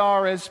who we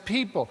are as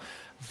people.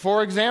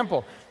 For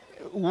example,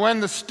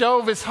 when the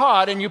stove is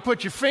hot and you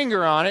put your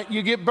finger on it,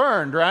 you get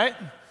burned, right?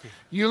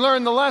 You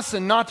learn the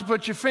lesson not to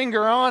put your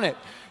finger on it.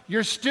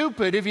 You're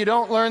stupid if you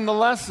don't learn the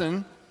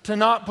lesson to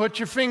not put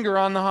your finger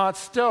on the hot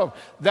stove.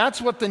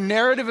 That's what the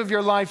narrative of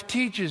your life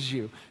teaches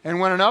you. And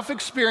when enough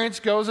experience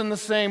goes in the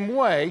same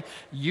way,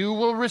 you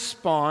will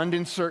respond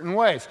in certain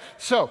ways.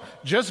 So,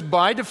 just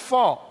by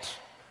default,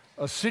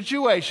 a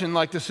situation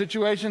like the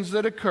situations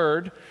that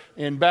occurred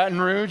in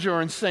Baton Rouge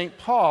or in St.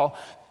 Paul,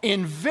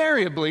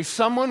 invariably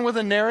someone with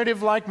a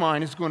narrative like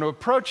mine is going to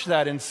approach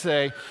that and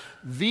say,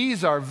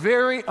 these are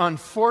very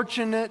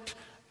unfortunate,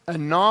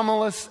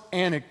 anomalous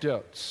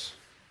anecdotes.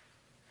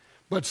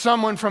 But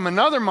someone from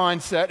another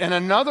mindset and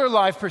another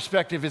life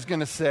perspective is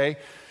going to say,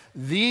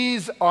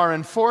 these are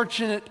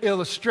unfortunate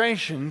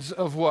illustrations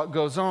of what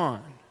goes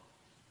on.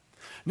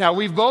 Now,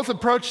 we've both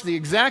approached the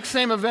exact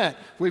same event.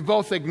 We've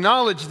both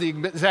acknowledged the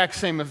exact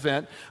same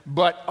event,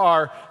 but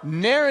our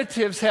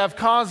narratives have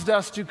caused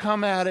us to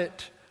come at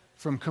it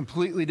from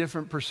completely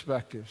different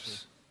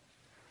perspectives.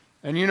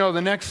 And you know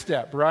the next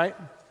step, right?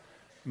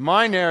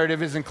 My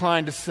narrative is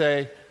inclined to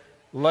say,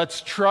 let's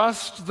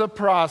trust the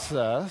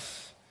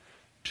process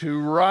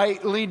to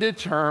rightly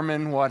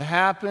determine what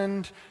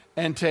happened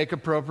and take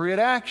appropriate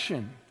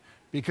action,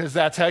 because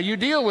that's how you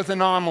deal with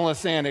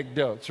anomalous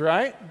anecdotes,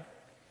 right?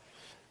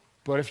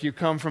 But if you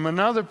come from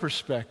another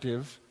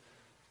perspective,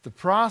 the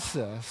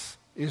process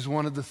is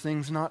one of the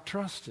things not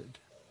trusted.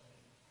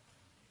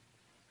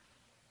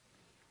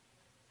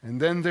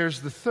 And then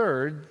there's the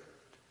third,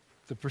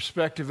 the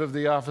perspective of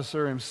the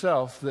officer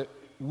himself that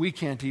we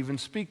can't even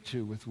speak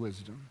to with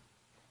wisdom.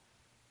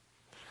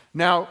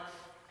 Now,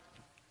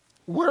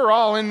 we're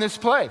all in this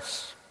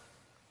place.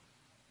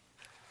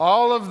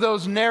 All of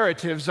those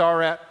narratives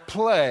are at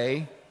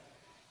play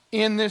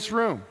in this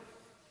room.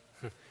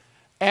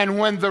 And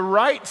when the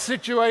right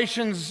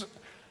situations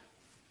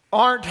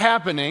aren't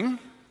happening,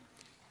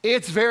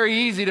 it's very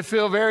easy to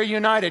feel very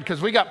united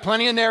because we got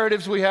plenty of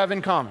narratives we have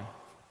in common.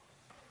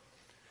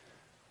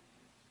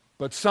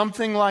 But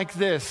something like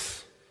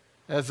this,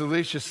 as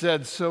Alicia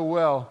said so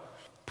well,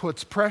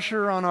 puts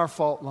pressure on our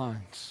fault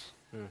lines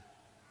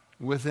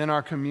within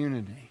our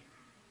community.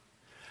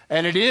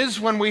 And it is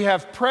when we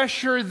have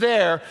pressure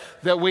there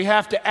that we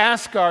have to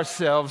ask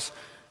ourselves,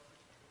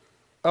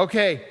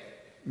 okay,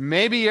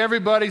 maybe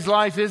everybody's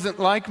life isn't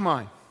like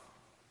mine.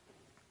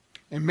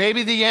 And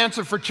maybe the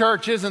answer for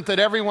church isn't that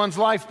everyone's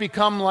life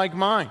become like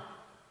mine.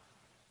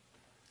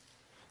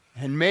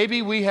 And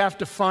maybe we have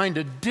to find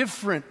a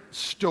different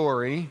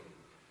story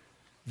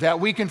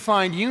that we can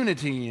find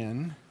unity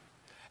in,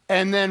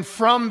 and then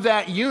from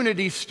that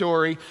unity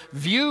story,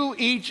 view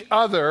each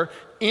other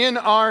in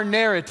our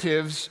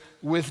narratives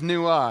with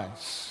new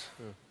eyes.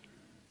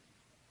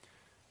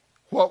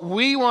 What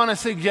we want to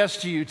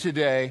suggest to you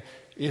today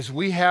is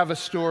we have a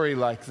story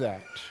like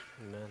that.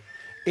 Amen.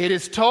 It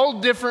is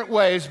told different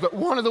ways, but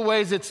one of the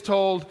ways it's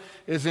told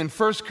is in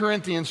 1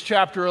 Corinthians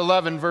chapter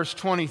 11, verse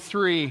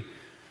 23.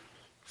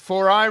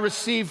 For I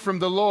received from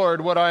the Lord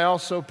what I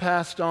also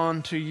passed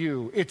on to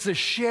you. It's a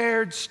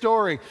shared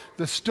story.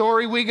 The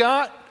story we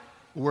got,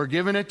 we're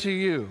giving it to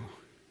you.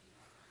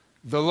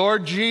 The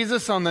Lord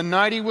Jesus, on the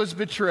night he was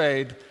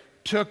betrayed,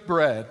 took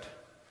bread.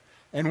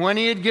 And when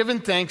he had given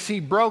thanks, he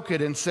broke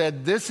it and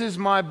said, "This is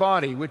my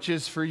body, which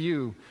is for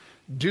you.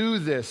 Do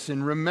this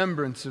in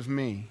remembrance of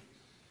me."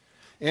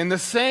 In the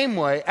same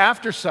way,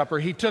 after supper,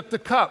 he took the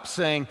cup,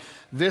 saying,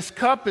 "This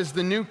cup is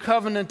the new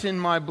covenant in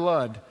my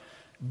blood.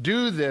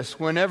 Do this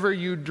whenever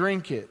you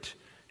drink it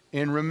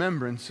in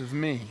remembrance of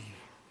me."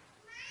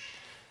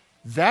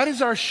 That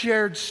is our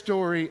shared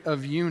story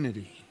of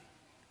unity.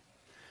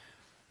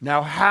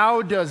 Now,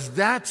 how does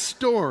that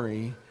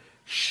story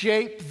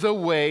shape the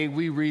way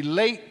we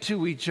relate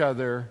to each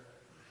other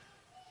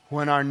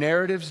when our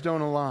narratives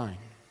don't align?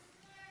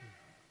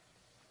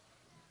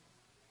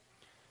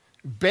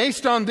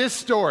 based on this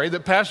story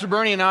that Pastor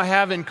Bernie and I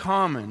have in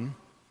common,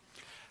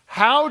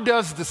 how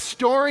does the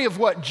story of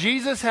what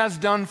Jesus has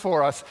done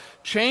for us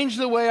change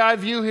the way I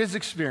view his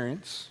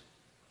experience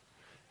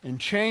and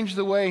change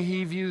the way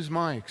he views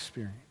my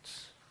experience?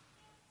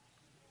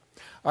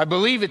 I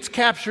believe it's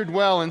captured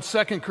well in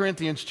 2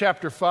 Corinthians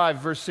chapter 5,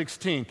 verse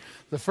 16.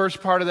 The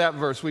first part of that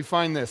verse, we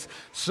find this.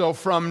 So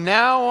from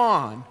now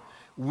on,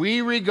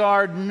 we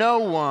regard no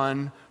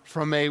one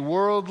from a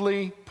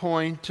worldly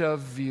point of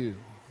view.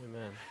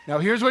 Amen. Now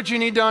here's what you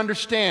need to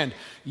understand.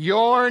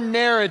 Your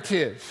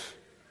narrative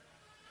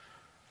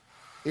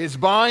is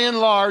by and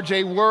large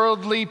a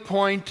worldly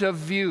point of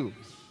view.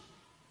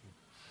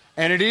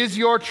 And it is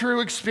your true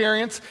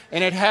experience,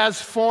 and it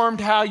has formed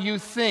how you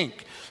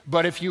think.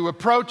 But if you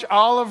approach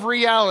all of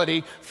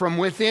reality from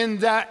within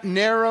that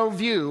narrow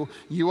view,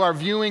 you are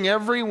viewing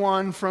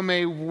everyone from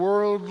a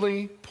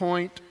worldly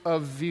point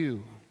of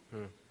view.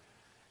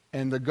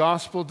 And the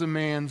gospel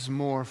demands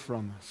more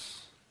from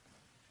us.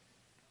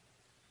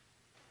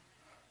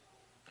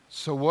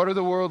 So what are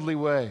the worldly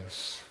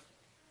ways?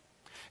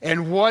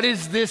 And what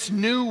is this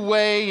new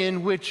way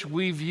in which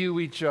we view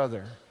each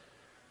other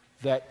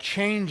that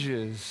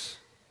changes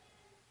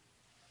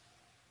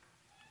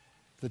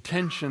the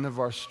tension of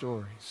our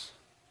stories?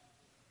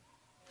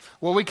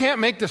 Well, we can't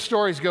make the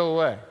stories go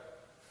away.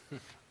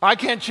 I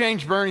can't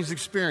change Bernie's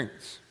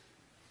experience.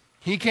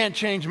 He can't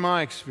change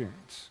my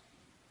experience.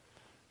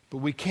 But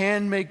we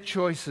can make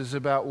choices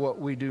about what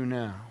we do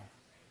now.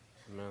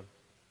 Amen.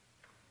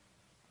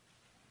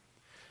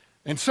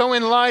 And so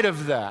in light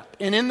of that,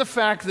 and in the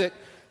fact that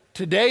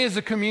today is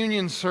a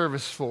communion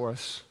service for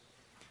us,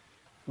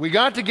 we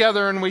got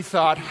together and we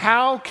thought,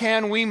 how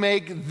can we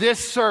make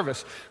this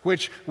service,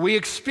 which we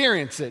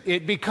experience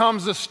it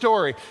becomes a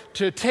story.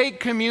 To take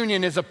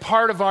communion is a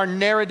part of our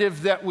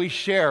narrative that we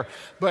share.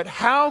 But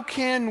how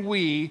can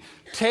we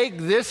take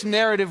this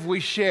narrative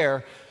we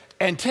share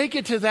and take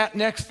it to that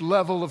next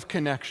level of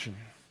connection?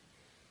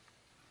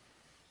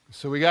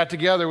 So we got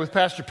together with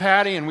Pastor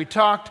Patty and we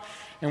talked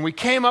and we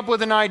came up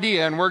with an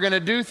idea, and we're going to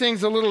do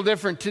things a little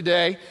different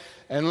today.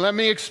 And let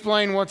me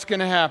explain what's going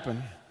to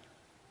happen.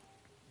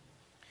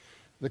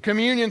 The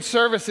communion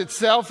service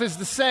itself is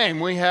the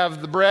same. We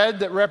have the bread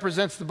that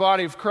represents the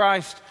body of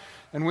Christ,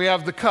 and we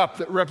have the cup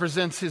that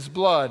represents his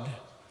blood.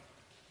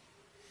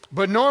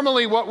 But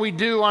normally what we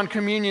do on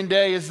communion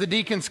day is the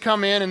deacons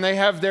come in and they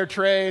have their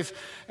trays,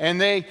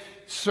 and they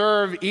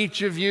serve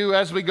each of you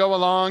as we go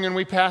along, and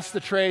we pass the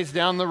trays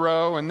down the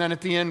row, and then at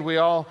the end we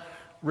all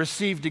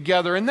receive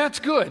together. And that's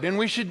good, and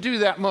we should do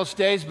that most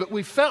days, but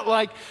we felt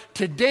like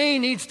today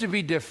needs to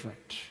be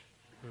different.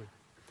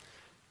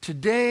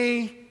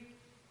 Today,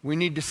 we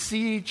need to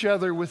see each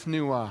other with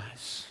new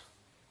eyes.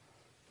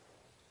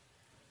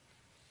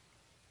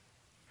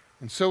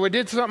 And so we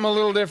did something a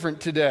little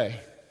different today.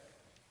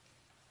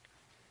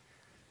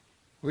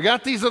 We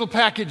got these little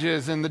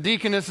packages, and the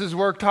deaconesses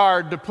worked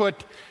hard to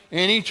put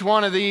in each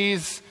one of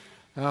these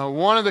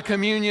one of the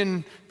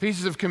communion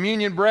pieces of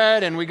communion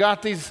bread, and we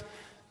got these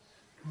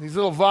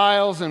little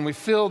vials, and we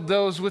filled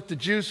those with the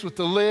juice with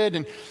the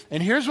lid.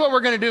 And here's what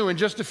we're going to do in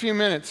just a few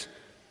minutes.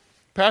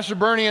 Pastor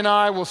Bernie and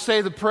I will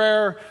say the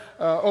prayer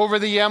over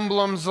the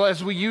emblems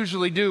as we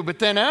usually do. But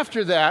then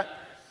after that,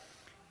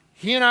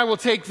 he and I will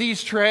take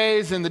these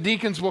trays, and the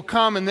deacons will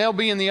come, and they'll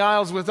be in the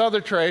aisles with other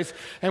trays.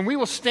 And we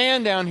will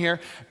stand down here,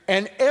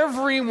 and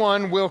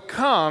everyone will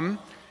come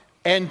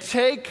and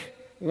take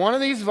one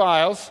of these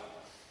vials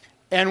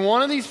and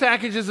one of these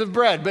packages of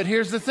bread. But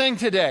here's the thing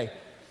today.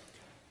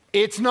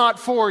 It's not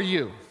for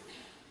you.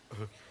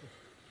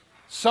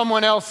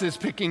 Someone else is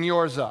picking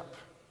yours up.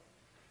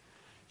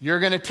 You're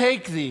going to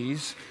take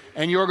these,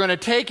 and you're going to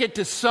take it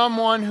to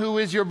someone who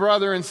is your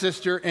brother and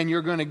sister, and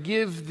you're going to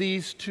give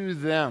these to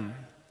them.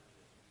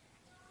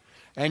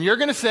 And you're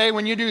going to say,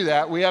 when you do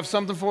that, we have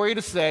something for you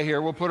to say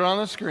here. We'll put it on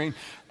the screen.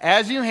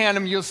 As you hand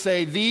them, you'll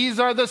say,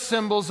 these are the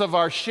symbols of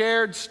our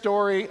shared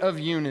story of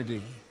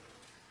unity.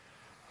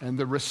 And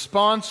the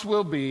response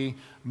will be,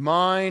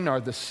 mine are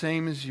the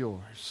same as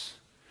yours.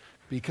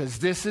 Because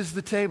this is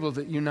the table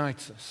that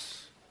unites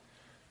us.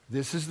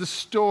 This is the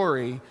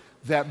story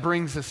that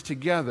brings us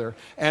together.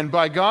 And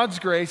by God's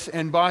grace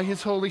and by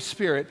his Holy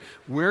Spirit,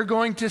 we're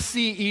going to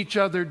see each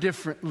other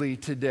differently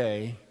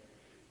today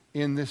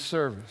in this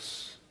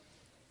service.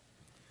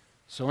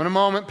 So in a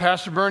moment,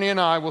 Pastor Bernie and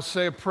I will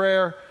say a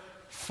prayer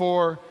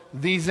for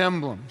these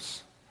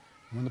emblems.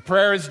 When the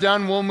prayer is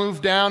done, we'll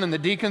move down and the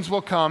deacons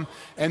will come,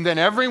 and then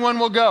everyone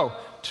will go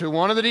to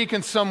one of the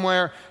deacons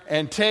somewhere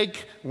and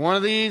take one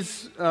of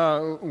these,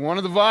 one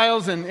of the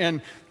vials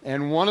and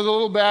one of the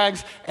little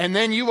bags, and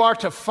then you are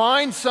to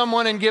find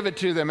someone and give it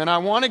to them. And I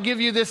want to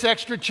give you this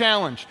extra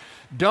challenge.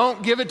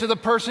 Don't give it to the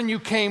person you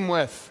came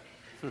with.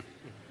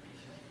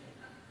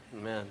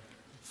 Amen.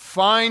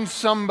 Find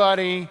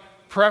somebody,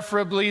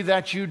 preferably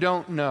that you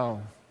don't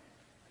know.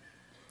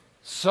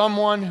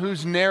 Someone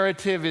whose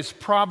narrative is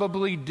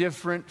probably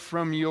different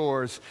from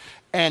yours.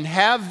 And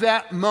have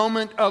that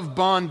moment of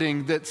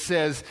bonding that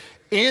says,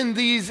 in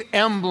these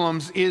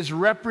emblems is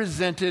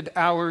represented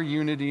our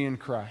unity in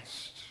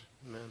Christ.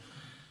 Amen.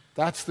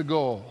 That's the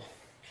goal.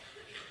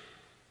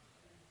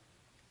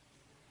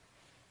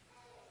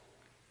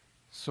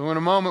 So in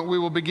a moment we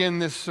will begin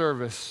this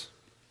service.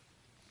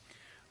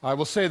 I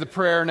will say the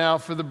prayer now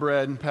for the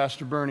bread, and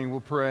Pastor Bernie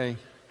will pray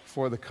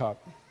for the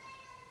cup.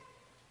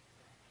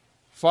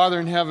 Father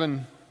in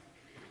heaven,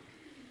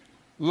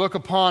 look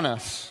upon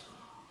us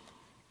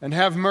and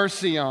have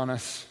mercy on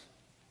us,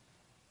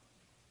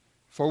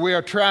 for we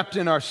are trapped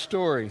in our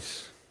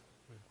stories,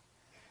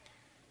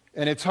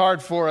 and it's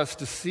hard for us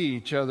to see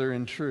each other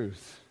in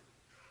truth.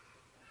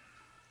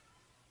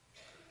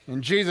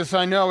 And Jesus,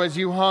 I know as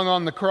you hung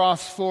on the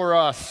cross for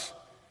us,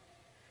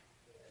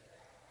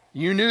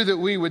 you knew that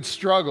we would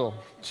struggle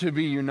to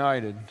be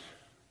united.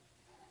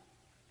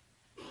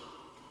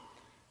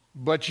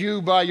 But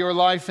you, by your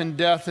life and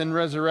death and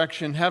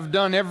resurrection, have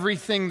done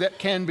everything that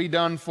can be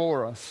done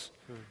for us.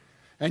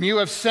 And you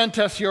have sent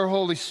us your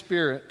Holy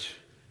Spirit.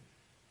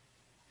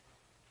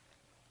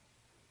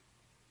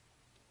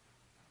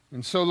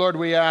 And so, Lord,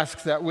 we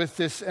ask that with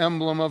this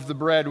emblem of the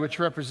bread, which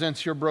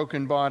represents your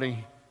broken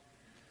body,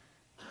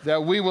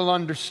 that we will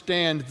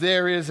understand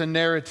there is a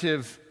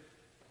narrative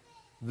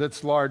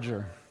that's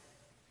larger,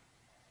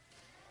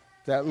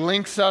 that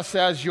links us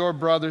as your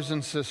brothers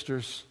and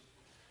sisters,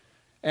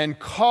 and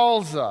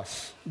calls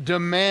us,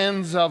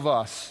 demands of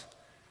us,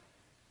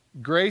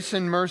 grace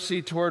and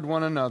mercy toward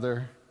one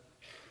another,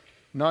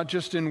 not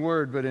just in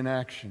word but in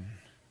action.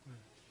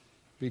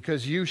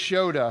 Because you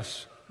showed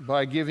us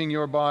by giving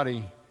your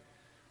body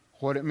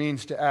what it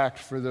means to act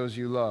for those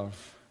you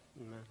love.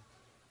 Amen.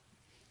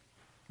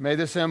 May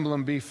this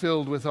emblem be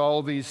filled with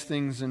all these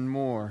things and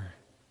more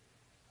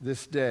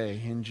this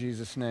day. In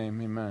Jesus'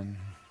 name, amen.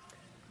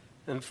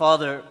 And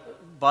Father,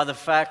 by the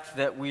fact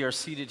that we are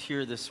seated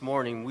here this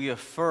morning, we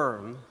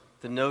affirm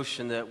the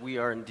notion that we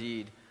are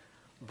indeed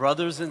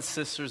brothers and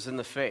sisters in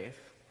the faith.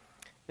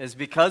 It's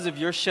because of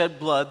your shed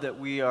blood that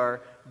we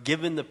are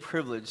given the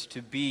privilege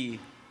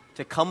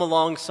to come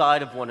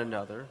alongside of one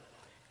another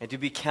and to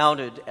be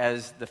counted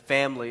as the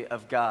family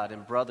of God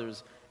and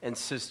brothers and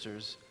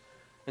sisters.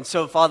 And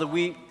so, Father,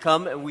 we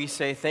come and we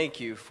say thank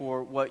you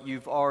for what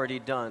you've already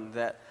done,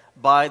 that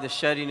by the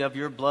shedding of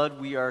your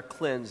blood we are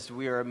cleansed,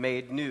 we are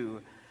made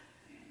new.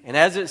 And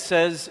as it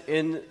says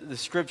in the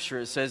Scripture,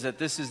 it says that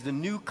this is the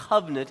new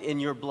covenant in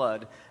your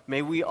blood.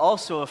 May we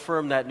also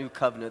affirm that new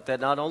covenant that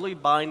not only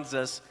binds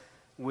us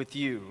with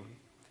you,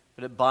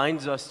 but it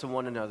binds us to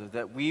one another,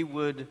 that we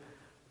would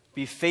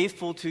be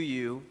faithful to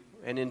you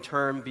and in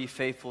turn be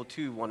faithful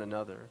to one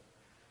another,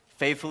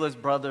 faithful as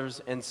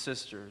brothers and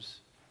sisters,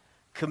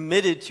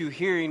 committed to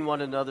hearing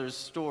one another's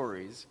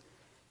stories,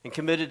 and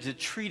committed to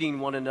treating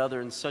one another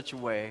in such a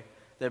way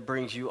that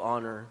brings you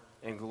honor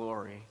and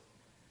glory.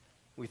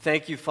 We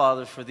thank you,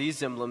 Father, for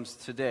these emblems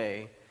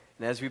today,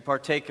 and as we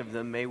partake of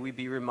them, may we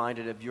be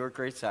reminded of your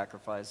great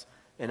sacrifice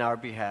in our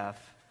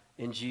behalf.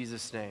 In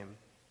Jesus' name,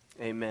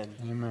 amen.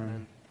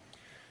 Amen.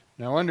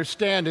 Now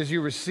understand as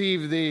you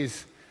receive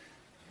these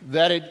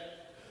that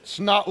it's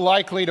not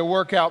likely to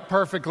work out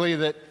perfectly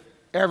that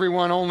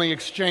everyone only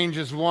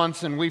exchanges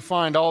once and we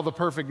find all the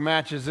perfect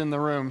matches in the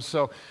room.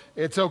 So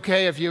it's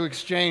okay if you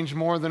exchange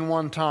more than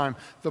one time.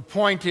 The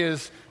point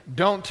is,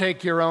 don't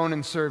take your own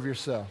and serve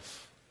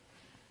yourself.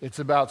 It's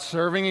about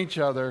serving each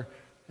other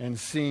and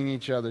seeing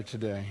each other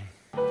today.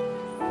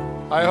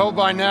 I hope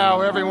by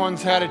now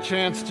everyone's had a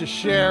chance to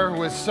share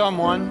with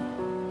someone.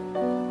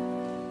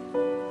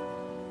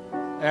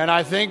 And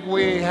I think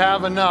we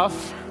have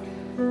enough.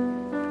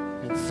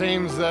 It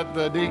seems that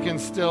the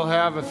deacons still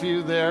have a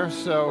few there,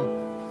 so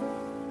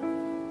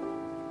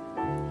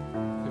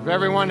if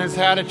everyone has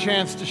had a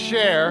chance to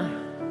share,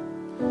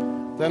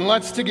 then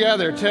let's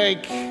together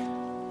take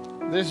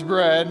this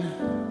bread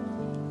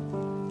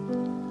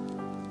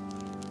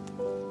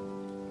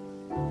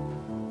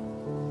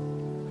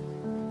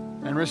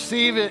and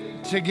receive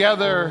it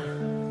together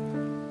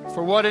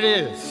for what it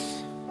is.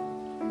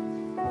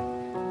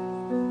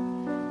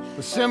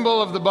 The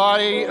symbol of the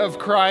body of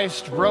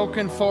Christ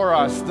broken for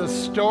us, the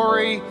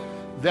story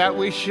that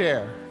we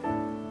share.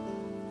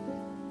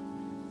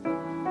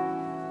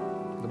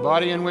 The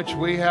body in which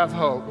we have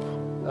hope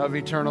of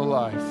eternal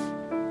life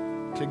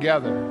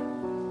together.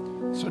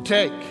 So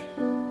take,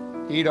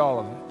 eat all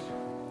of it.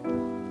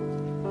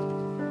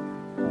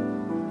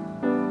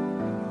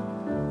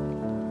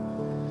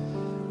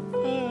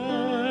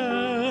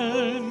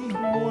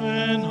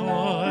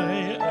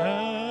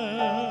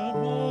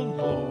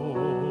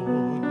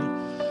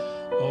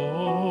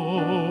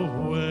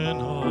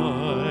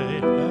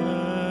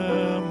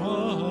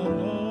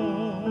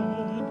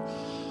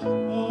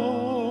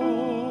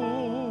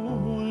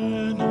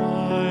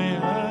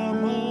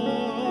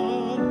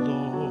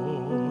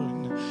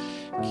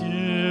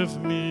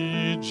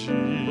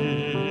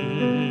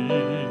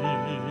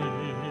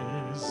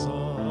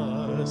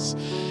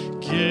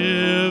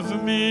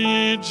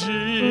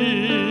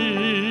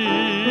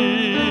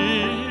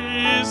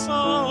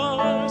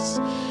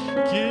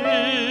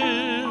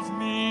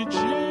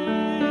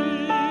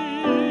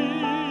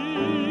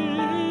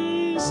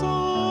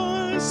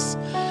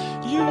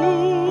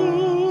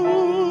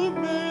 You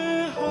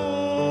may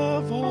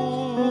have all.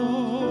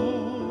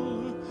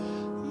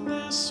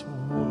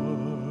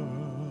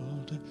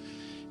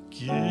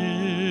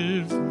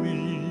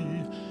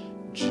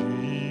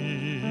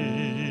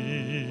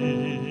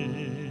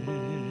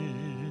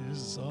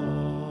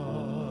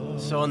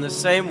 So in the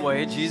same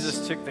way,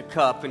 Jesus took the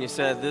cup and he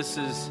said, "This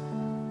is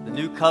the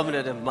new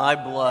covenant in my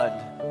blood."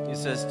 He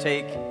says,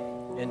 "Take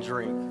and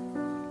drink."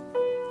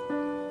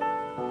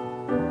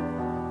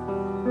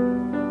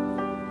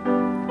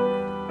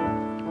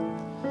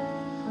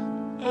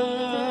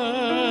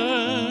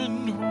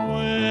 And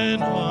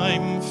when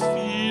I'm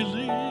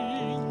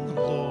feeling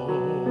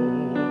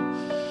low,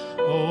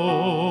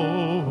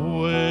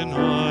 oh, when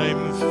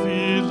I'm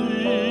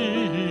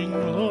feeling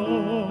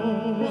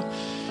low,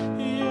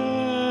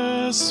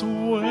 yes,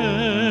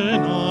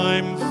 when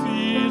I'm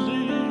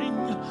feeling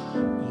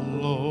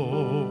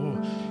low,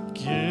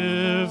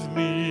 give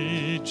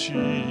me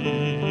Jesus.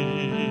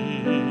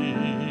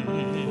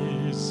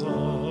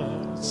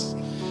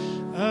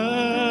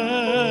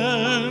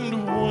 And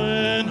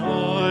when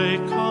I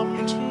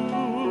come to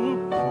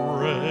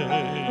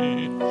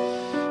pray,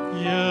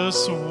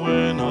 yes,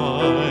 when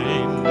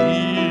I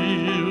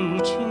kneel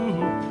to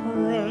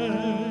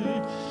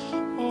pray,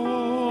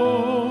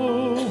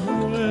 oh,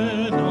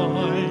 when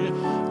I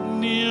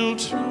kneel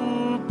to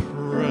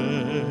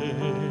pray,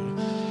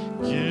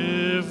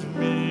 give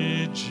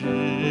me Jesus.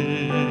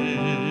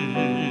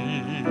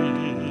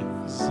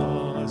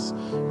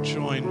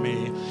 Join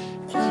me.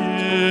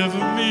 Give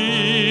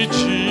me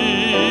Jesus.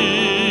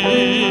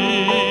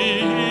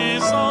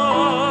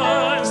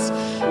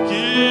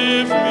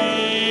 Give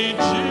me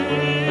Jesus.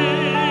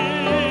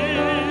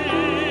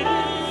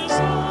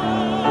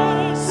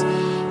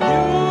 You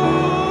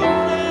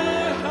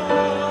may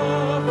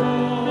have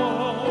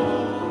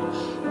all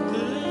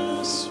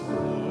this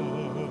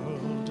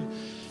world.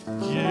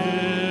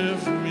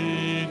 Give me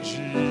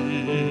Jesus.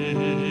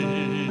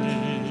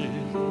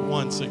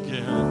 Once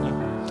again.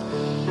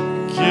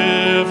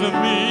 Give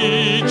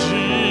me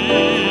Jesus.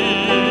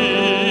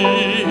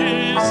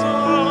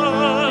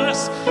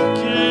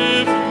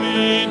 Give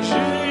me Jesus.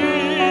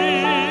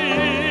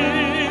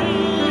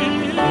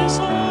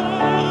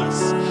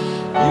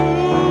 You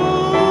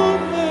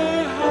may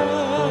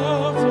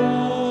have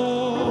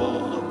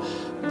all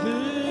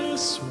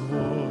this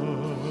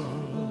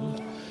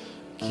world.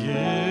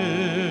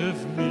 Give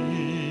me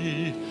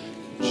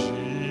Jesus.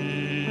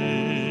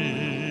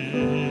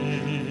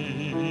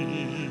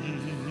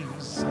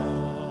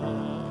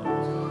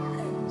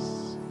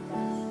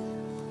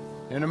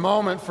 In a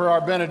moment for our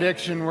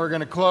benediction, we're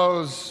going to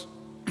close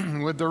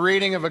with the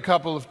reading of a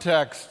couple of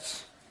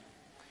texts.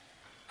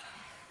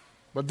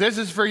 But this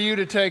is for you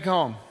to take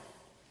home,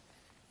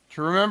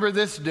 to remember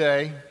this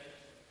day,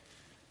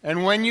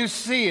 and when you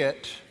see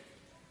it,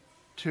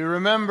 to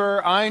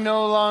remember I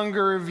no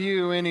longer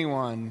view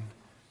anyone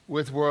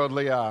with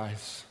worldly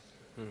eyes,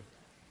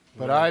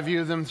 but I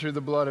view them through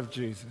the blood of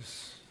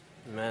Jesus.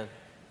 Amen.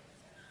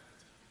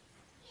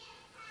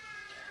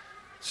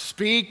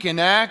 Speak and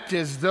act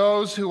as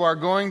those who are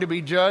going to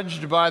be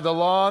judged by the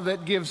law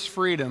that gives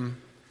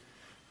freedom,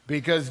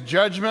 because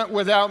judgment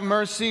without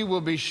mercy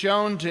will be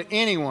shown to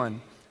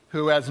anyone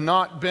who has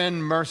not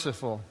been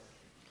merciful.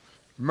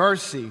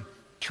 Mercy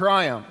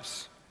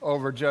triumphs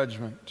over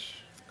judgment.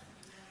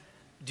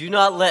 Do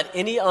not let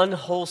any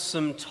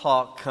unwholesome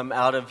talk come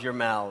out of your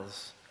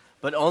mouths,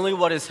 but only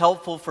what is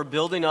helpful for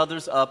building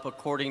others up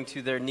according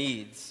to their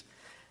needs,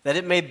 that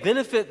it may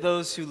benefit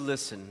those who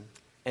listen.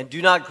 And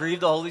do not grieve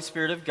the Holy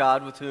Spirit of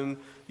God, with whom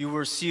you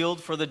were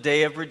sealed for the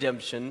day of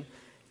redemption.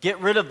 Get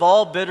rid of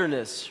all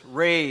bitterness,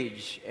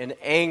 rage, and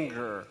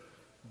anger,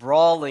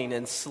 brawling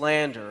and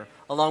slander,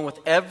 along with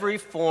every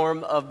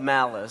form of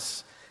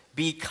malice.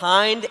 Be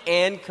kind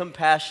and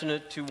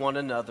compassionate to one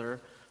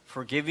another,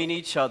 forgiving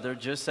each other,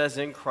 just as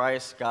in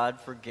Christ God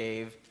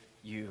forgave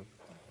you.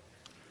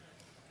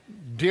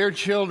 Dear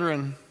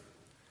children,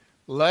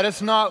 let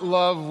us not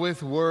love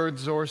with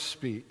words or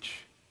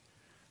speech,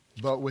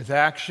 but with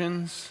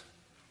actions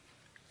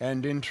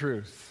and in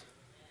truth.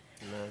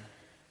 Amen.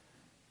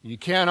 You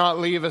cannot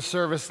leave a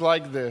service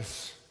like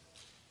this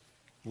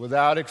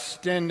without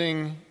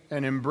extending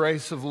an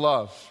embrace of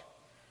love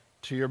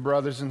to your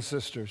brothers and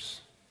sisters.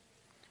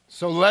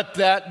 So let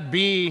that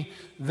be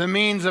the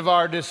means of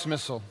our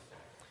dismissal,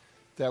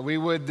 that we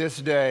would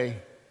this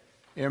day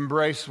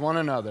embrace one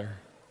another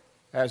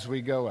as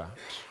we go out.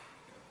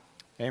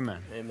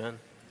 Amen. Amen.